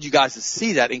 Now, I wanted you guys to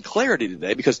see that in clarity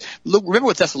today because look, remember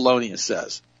what Thessalonians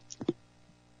says.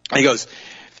 He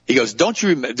goes, don't you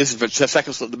remember, this is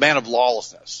the man of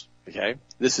lawlessness, okay?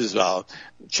 This is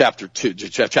chapter 2,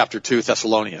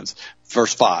 Thessalonians,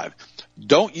 verse 5.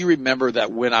 Don't you remember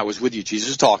that when I was with you,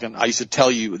 Jesus is talking, I used to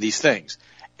tell you these things.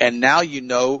 And now you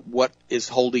know what is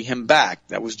holding him back.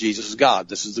 That was Jesus' God.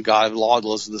 This is the God of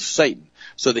lawlessness, this is Satan,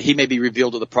 so that he may be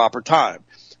revealed at the proper time.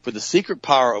 For the secret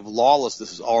power of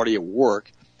lawlessness is already at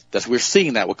work. We're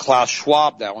seeing that with Klaus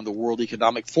Schwab now in the World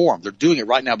Economic Forum. They're doing it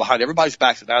right now behind everybody's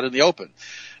backs and out in the open.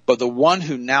 But the one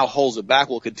who now holds it back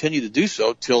will continue to do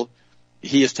so till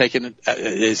he is taken out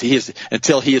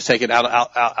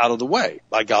of the way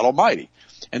by God Almighty.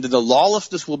 And then the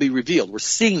lawlessness will be revealed. We're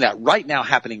seeing that right now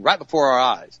happening right before our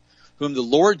eyes, whom the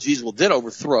Lord Jesus will then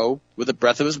overthrow with the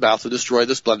breath of his mouth to destroy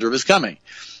the splendor of his coming.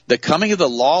 The coming of the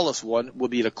lawless one will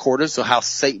be in accordance to how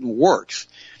Satan works.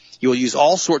 He will use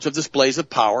all sorts of displays of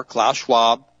power, Klaus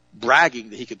Schwab bragging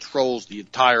that he controls the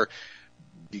entire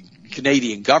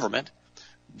Canadian government,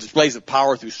 displays of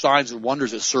power through signs and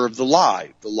wonders that serve the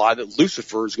lie that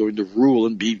Lucifer is going to rule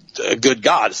and be a good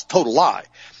God. It's a total lie.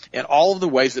 And all of the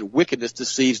ways that wickedness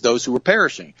deceives those who are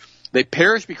perishing. They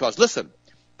perish because, listen,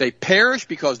 they perish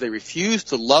because they refuse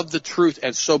to love the truth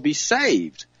and so be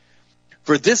saved.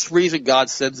 For this reason,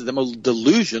 God sends them a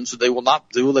delusion so they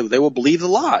will believe the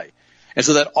lie. And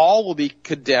so that all will be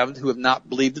condemned who have not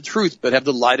believed the truth but have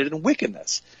delighted in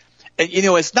wickedness. And,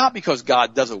 it's not because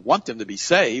God doesn't want them to be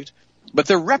saved, but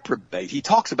they're reprobate. He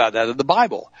talks about that in the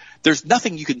Bible. There's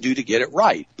nothing you can do to get it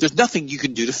right. There's nothing you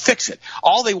can do to fix it.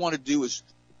 All they want to do is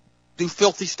do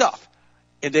filthy stuff.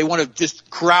 And they want to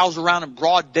just carouse around in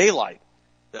broad daylight.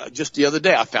 Just the other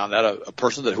day, I found out a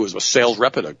person who was a sales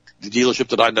rep at a dealership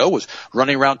that I know was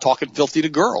running around talking filthy to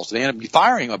girls. They ended up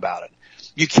firing him about it.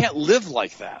 You can't live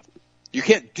like that. You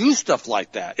can't do stuff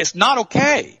like that. It's not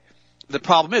okay. The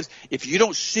problem is, if you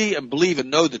don't see and believe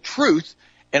and know the truth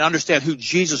and understand who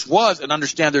Jesus was and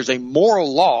understand there's a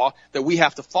moral law that we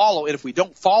have to follow, and if we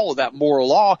don't follow that moral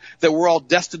law, that we're all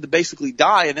destined to basically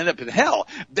die and end up in hell.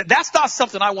 That's not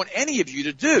something I want any of you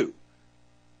to do.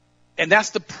 And that's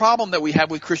the problem that we have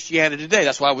with Christianity today.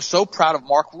 That's why I was so proud of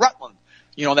Mark Rutland,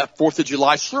 that 4th of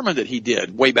July sermon that he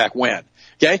did way back when.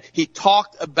 Okay? He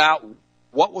talked about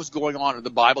what was going on in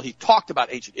the Bible. He talked about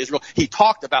ancient Israel. He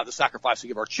talked about the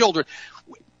sacrificing of our children.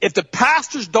 If the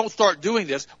pastors don't start doing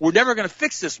this, we're never going to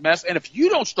fix this mess. And if you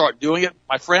don't start doing it,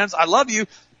 my friends, I love you,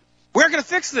 we're going to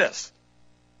fix this.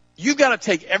 You've got to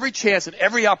take every chance and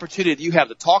every opportunity that you have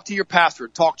to talk to your pastor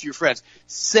and talk to your friends.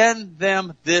 Send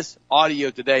them this audio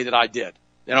today that I did,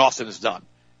 and Austin has done.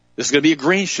 This is going to be a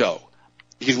green show.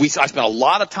 Because I spent a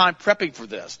lot of time prepping for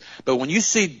this. But when you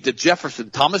see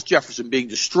Thomas Jefferson being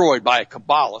destroyed by a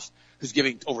Kabbalist who's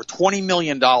giving over $20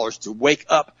 million to wake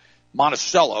up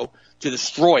Monticello, to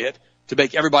destroy it, to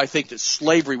make everybody think that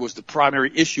slavery was the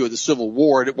primary issue of the Civil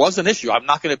War, and it was an issue. I'm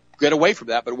not going to get away from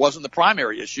that, but it wasn't the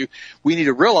primary issue. We need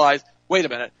to realize, wait a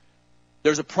minute,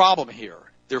 there's a problem here.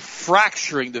 They're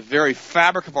fracturing the very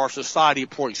fabric of our society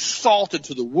and pouring salt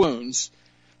into the wounds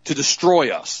to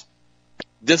destroy us.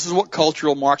 This is what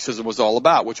cultural Marxism was all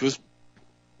about, which was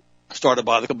started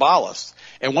by the Kabbalists.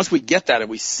 And once we get that and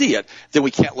we see it, then we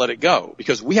can't let it go,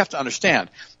 because we have to understand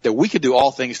that we can do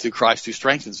all things through Christ who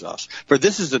strengthens us. For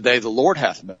this is the day the Lord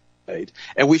hath made,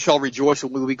 and we shall rejoice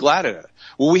and we will be glad in it.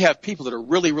 Well, we have people that are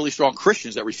really, really strong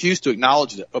Christians that refuse to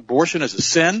acknowledge that abortion is a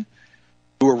sin,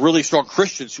 who are really strong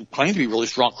Christians, who claim to be really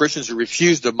strong Christians, who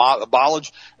refuse to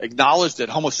acknowledge that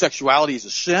homosexuality is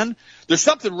a sin. There's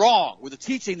something wrong with the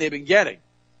teaching they've been getting.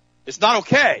 It's not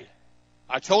okay.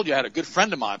 I told you I had a good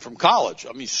friend of mine from college.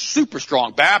 Super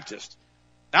strong Baptist.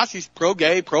 Now she's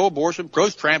pro-gay, pro-abortion,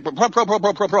 pro-trans,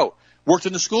 pro. Worked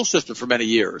in the school system for many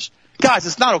years. Guys,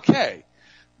 it's not okay.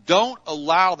 Don't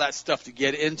allow that stuff to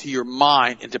get into your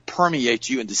mind and to permeate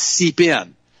you and to seep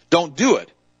in. Don't do it.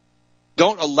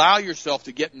 Don't allow yourself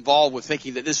to get involved with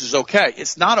thinking that this is okay.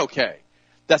 It's not okay.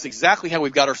 That's exactly how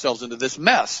we've got ourselves into this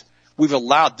mess. We've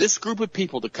allowed this group of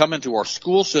people to come into our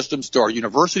school systems, to our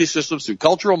university systems, through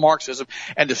cultural Marxism,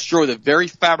 and destroy the very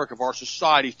fabric of our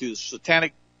society through the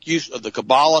satanic use of the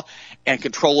Kabbalah and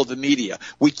control of the media.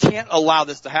 We can't allow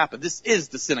this to happen. This is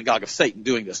the synagogue of Satan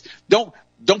doing this. Don't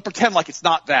pretend like it's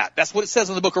not that. That's what it says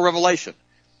in the book of Revelation.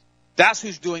 That's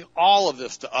who's doing all of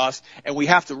this to us, and we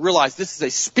have to realize this is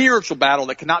a spiritual battle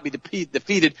that cannot be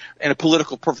defeated in a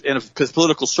political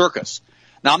circus.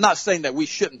 Now, I'm not saying that we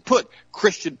shouldn't put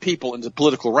Christian people into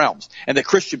political realms and that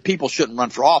Christian people shouldn't run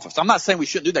for office. I'm not saying we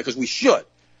shouldn't do that, because we should.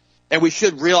 And we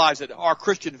should realize that our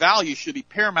Christian values should be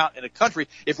paramount in a country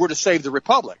if we're to save the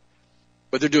republic.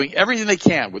 But they're doing everything they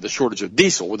can with the shortage of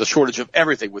diesel, with the shortage of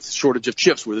everything, with the shortage of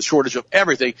chips, with the shortage of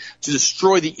everything, to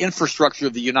destroy the infrastructure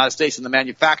of the United States and the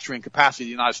manufacturing capacity of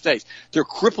the United States. They're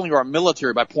crippling our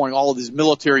military by pouring all of these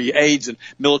military aids and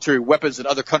military weapons in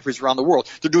other countries around the world.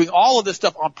 They're doing all of this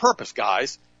stuff on purpose,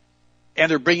 guys. And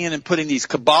they're bringing in and putting these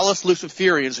Kabbalist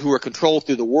Luciferians who are controlled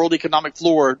through the World Economic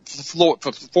Forum,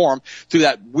 through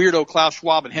that weirdo Klaus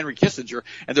Schwab and Henry Kissinger,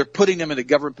 and they're putting them into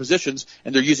government positions,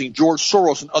 and they're using George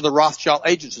Soros and other Rothschild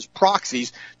agents as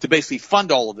proxies to basically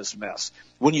fund all of this mess.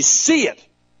 When you see it,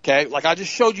 okay, like I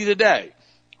just showed you today,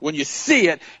 when you see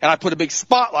it, and I put a big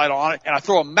spotlight on it, and I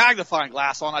throw a magnifying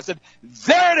glass on it, I said,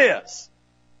 there it is!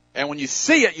 And when you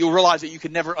see it, you'll realize that you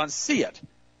can never unsee it.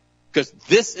 Because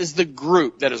this is the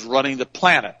group that is running the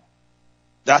planet.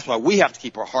 That's why we have to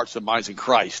keep our hearts and minds in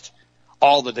Christ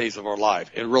all the days of our life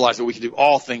and realize that we can do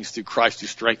all things through Christ who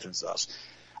strengthens us.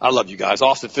 I love you guys.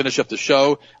 Austin, finish up the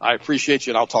show. I appreciate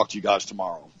you, and I'll talk to you guys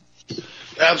tomorrow.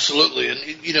 Absolutely. And,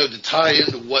 to tie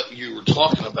into what you were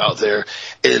talking about there,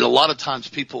 and a lot of times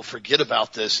people forget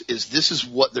about this is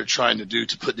what they're trying to do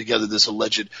to put together this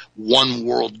alleged one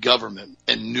world government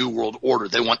and new world order.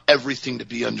 They want everything to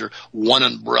be under one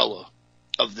umbrella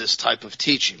of this type of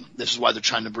teaching. This is why they're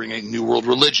trying to bring a new world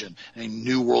religion, a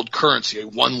new world currency, a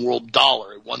one world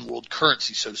dollar, a one world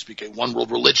currency, so to speak, a one world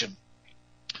religion.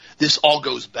 This all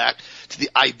goes back to the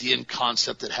idea and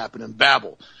concept that happened in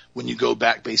Babel. When you go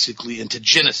back basically into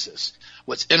Genesis.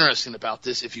 What's interesting about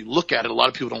this, if you look at it, a lot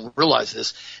of people don't realize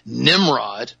this,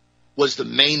 Nimrod was the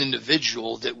main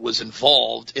individual that was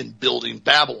involved in building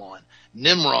Babylon.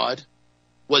 Nimrod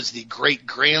was the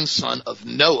great-grandson of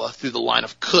Noah through the line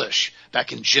of Cush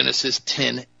back in Genesis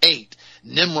 10:8.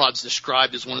 Nimrod's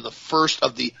described as one of the first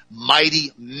of the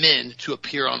mighty men to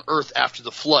appear on earth after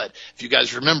the flood. If you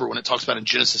guys remember when it talks about in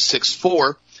Genesis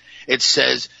 6:4, it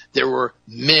says there were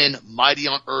men mighty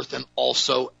on earth and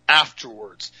also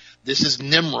afterwards. This is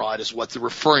Nimrod is what they're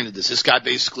referring to this. This guy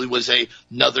basically was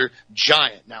another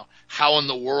giant. Now, how in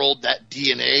the world that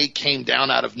DNA came down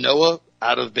out of Noah,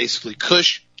 out of basically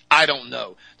Cush, I don't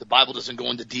know. The Bible doesn't go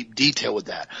into deep detail with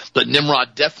that. But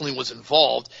Nimrod definitely was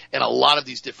involved in a lot of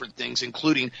these different things,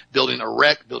 including building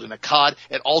Erech, building Akkad,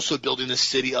 and also building the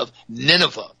city of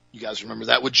Nineveh. You guys remember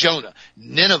that with Jonah.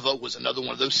 Nineveh was another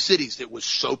one of those cities that was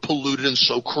so polluted and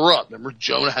so corrupt. Remember,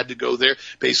 Jonah had to go there,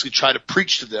 basically try to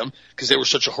preach to them because they were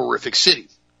such a horrific city.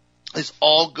 This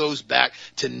all goes back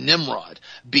to Nimrod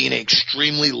being an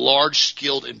extremely large,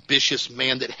 skilled, ambitious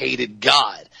man that hated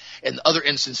God. And other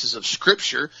instances of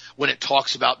Scripture, when it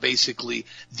talks about basically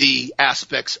the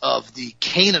aspects of the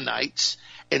Canaanites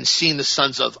and seeing the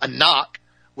sons of Anak,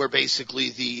 where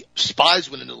basically the spies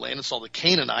went into the land and saw the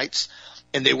Canaanites,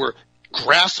 and they were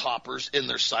grasshoppers in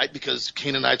their sight because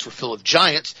Canaanites were full of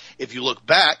giants. If you look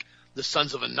back, the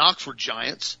sons of Anak were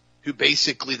giants, who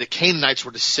basically the Canaanites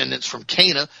were descendants from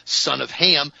Cana, son of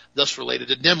Ham, thus related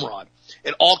to Nimrod.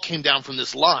 It all came down from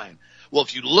this line. Well,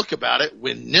 if you look about it,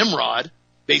 when Nimrod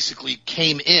basically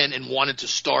came in and wanted to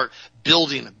start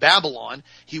building Babylon,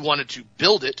 he wanted to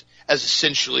build it as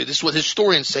essentially, this is what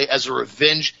historians say, as a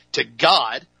revenge to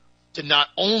God, to not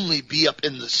only be up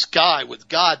in the sky with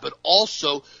God, but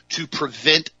also to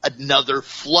prevent another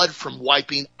flood from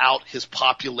wiping out his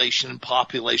population and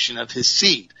population of his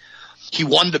seed. He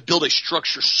wanted to build a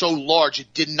structure so large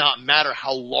it did not matter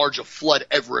how large a flood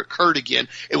ever occurred again.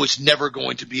 It was never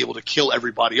going to be able to kill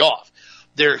everybody off.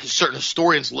 Certain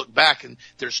historians look back, and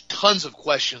there's tons of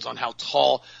questions on how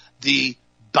tall the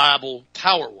Babel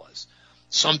Tower was.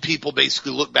 Some people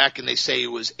basically look back and they say it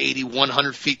was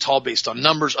 8,100 feet tall based on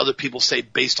numbers. Other people say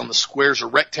based on the squares or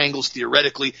rectangles,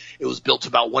 theoretically, it was built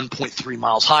about 1.3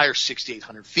 miles higher,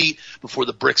 6,800 feet, before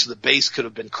the bricks of the base could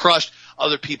have been crushed.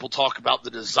 Other people talk about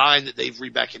the design that they've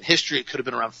read back in history. It could have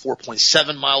been around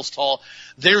 4.7 miles tall.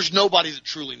 There's nobody that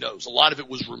truly knows. A lot of it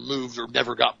was removed or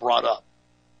never got brought up.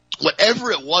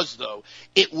 Whatever it was, though,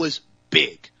 it was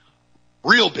big.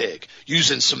 Real big,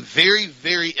 using some very,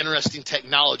 very interesting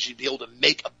technology to be able to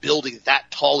make a building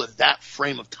that tall in that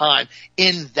frame of time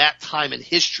in that time in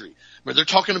history. Remember, they're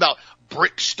talking about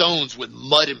brick stones with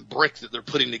mud and brick that they're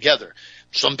putting together.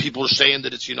 Some people are saying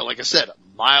that it's, like I said, a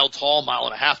mile tall, mile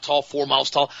and a half tall, 4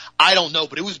 miles tall. I don't know,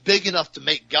 but it was big enough to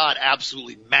make God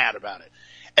absolutely mad about it.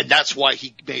 And that's why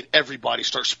he made everybody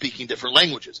start speaking different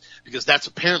languages, because that's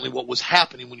apparently what was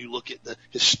happening when you look at the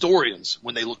historians,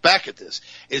 when they look back at this,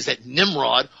 is that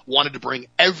Nimrod wanted to bring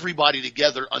everybody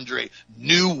together under a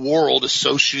new world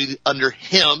associated under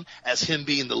him as him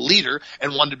being the leader,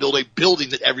 and wanted to build a building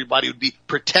that everybody would be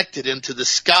protected into the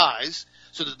skies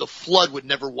so that the flood would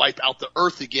never wipe out the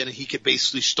earth again, and he could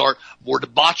basically start more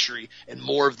debauchery and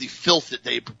more of the filth that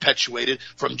they perpetuated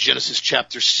from Genesis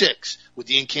chapter 6 with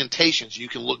the incantations. You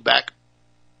can look back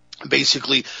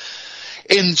basically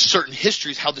in certain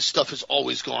histories how this stuff has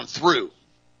always gone through.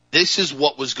 This is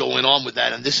what was going on with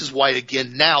that, and this is why,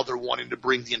 again, now they're wanting to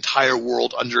bring the entire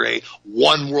world under a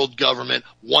one world government,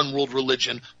 one world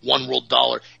religion, one world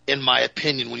dollar. In my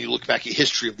opinion, when you look back at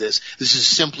history of this is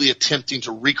simply attempting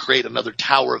to recreate another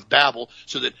Tower of Babel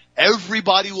so that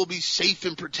everybody will be safe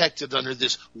and protected under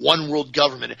this one world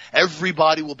government.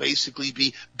 Everybody will basically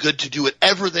be good to do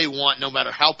whatever they want, no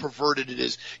matter how perverted it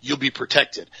is, you'll be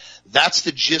protected. That's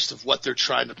the gist of what they're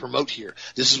trying to promote here.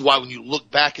 This is why when you look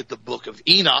back at the book of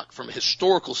Enoch from a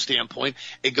historical standpoint,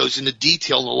 it goes into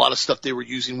detail on a lot of stuff they were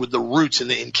using with the roots and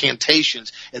the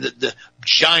incantations, and that the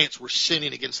giants were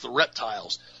sinning against the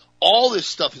reptiles. all this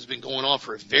stuff has been going on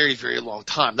for a very, very long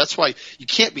time. That's why you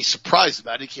can't be surprised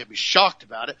about it. You can't be shocked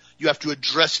about it. You have to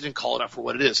address it and call it out for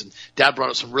what it is. And Dad brought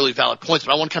up some really valid points,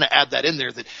 but I want to kind of add that in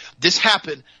there, that this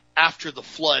happened after the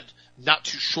flood, not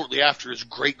too shortly after his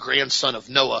great-grandson of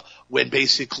Noah, when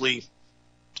basically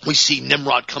we see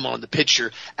Nimrod come on the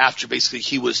picture after basically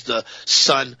he was the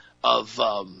son of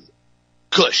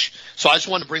Cush. So I just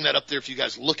wanted to bring that up there if you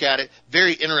guys look at it.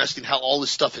 Very interesting how all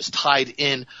this stuff is tied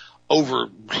in over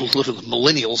literally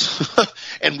millennials,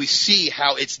 and we see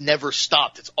how it's never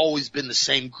stopped. It's always been the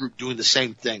same group doing the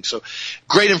same thing. So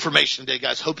great information today,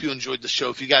 guys. Hope you enjoyed the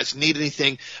show. If you guys need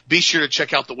anything, be sure to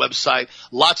check out the website.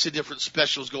 Lots of different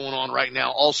specials going on right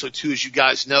now. Also, too, as you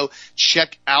guys know,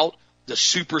 check out the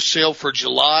super sale for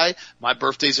July. My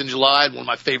birthday's in July, and one of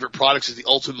my favorite products is the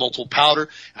Ultimate Multiple Powder.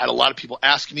 I had a lot of people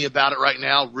asking me about it right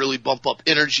now. Really bump up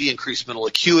energy, increase mental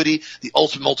acuity. The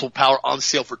Ultimate Multiple Powder on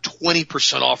sale for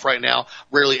 20% off right now.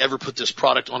 Rarely ever put this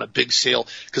product on a big sale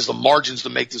because the margins to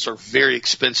make this are very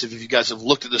expensive. If you guys have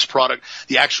looked at this product,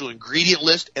 the actual ingredient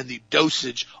list and the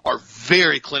dosage are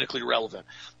very clinically relevant.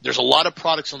 There's a lot of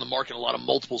products on the market, a lot of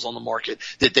multiples on the market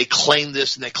that they claim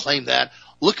this and they claim that.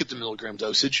 Look at the milligram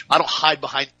dosage. I don't hide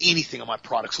behind anything on my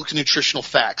products. Look at nutritional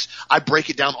facts. I break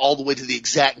it down all the way to the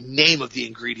exact name of the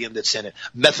ingredient that's in it.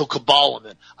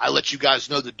 Methylcobalamin. I let you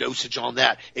guys know the dosage on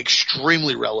that.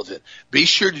 Extremely relevant. Be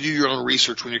sure to do your own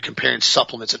research when you're comparing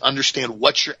supplements and understand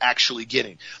what you're actually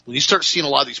getting. When you start seeing a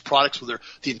lot of these products where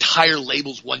the entire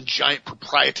label's one giant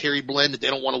proprietary blend and they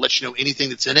don't want to let you know anything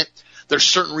that's in it, there's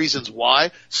certain reasons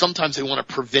why. Sometimes they want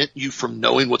to prevent you from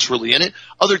knowing what's really in it.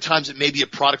 Other times it may be a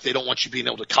product they don't want you being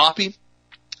able to copy.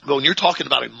 But when you're talking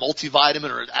about a multivitamin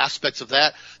or aspects of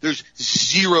that, there's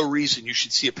zero reason you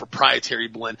should see a proprietary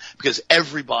blend because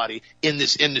everybody in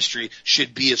this industry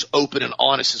should be as open and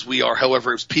honest as we are.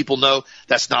 However, as people know,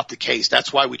 that's not the case.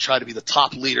 That's why we try to be the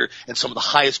top leader in some of the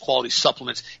highest quality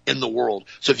supplements in the world.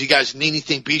 So if you guys need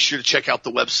anything, be sure to check out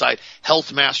the website,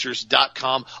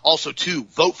 healthmasters.com. Also, too,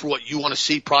 vote for what you want to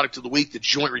see. Product of the week, the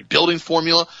Joint Rebuilding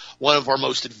Formula, one of our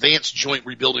most advanced joint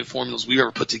rebuilding formulas we've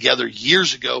ever put together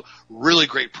years ago. Really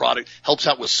great product, helps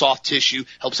out with soft tissue,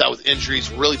 helps out with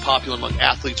injuries, really popular among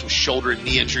athletes with shoulder and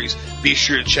knee injuries. Be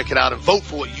sure to check it out and vote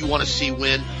for what you want to see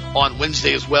win on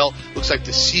Wednesday as well. Looks like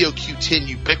the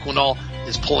COQ10 Ubiquinol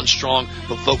is pulling strong,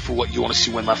 but vote for what you want to see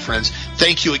win, my friends.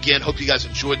 Thank you again. Hope you guys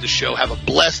enjoyed the show. Have a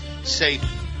blessed, safe,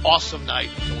 awesome night,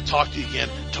 and we'll talk to you again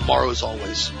tomorrow as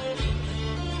always.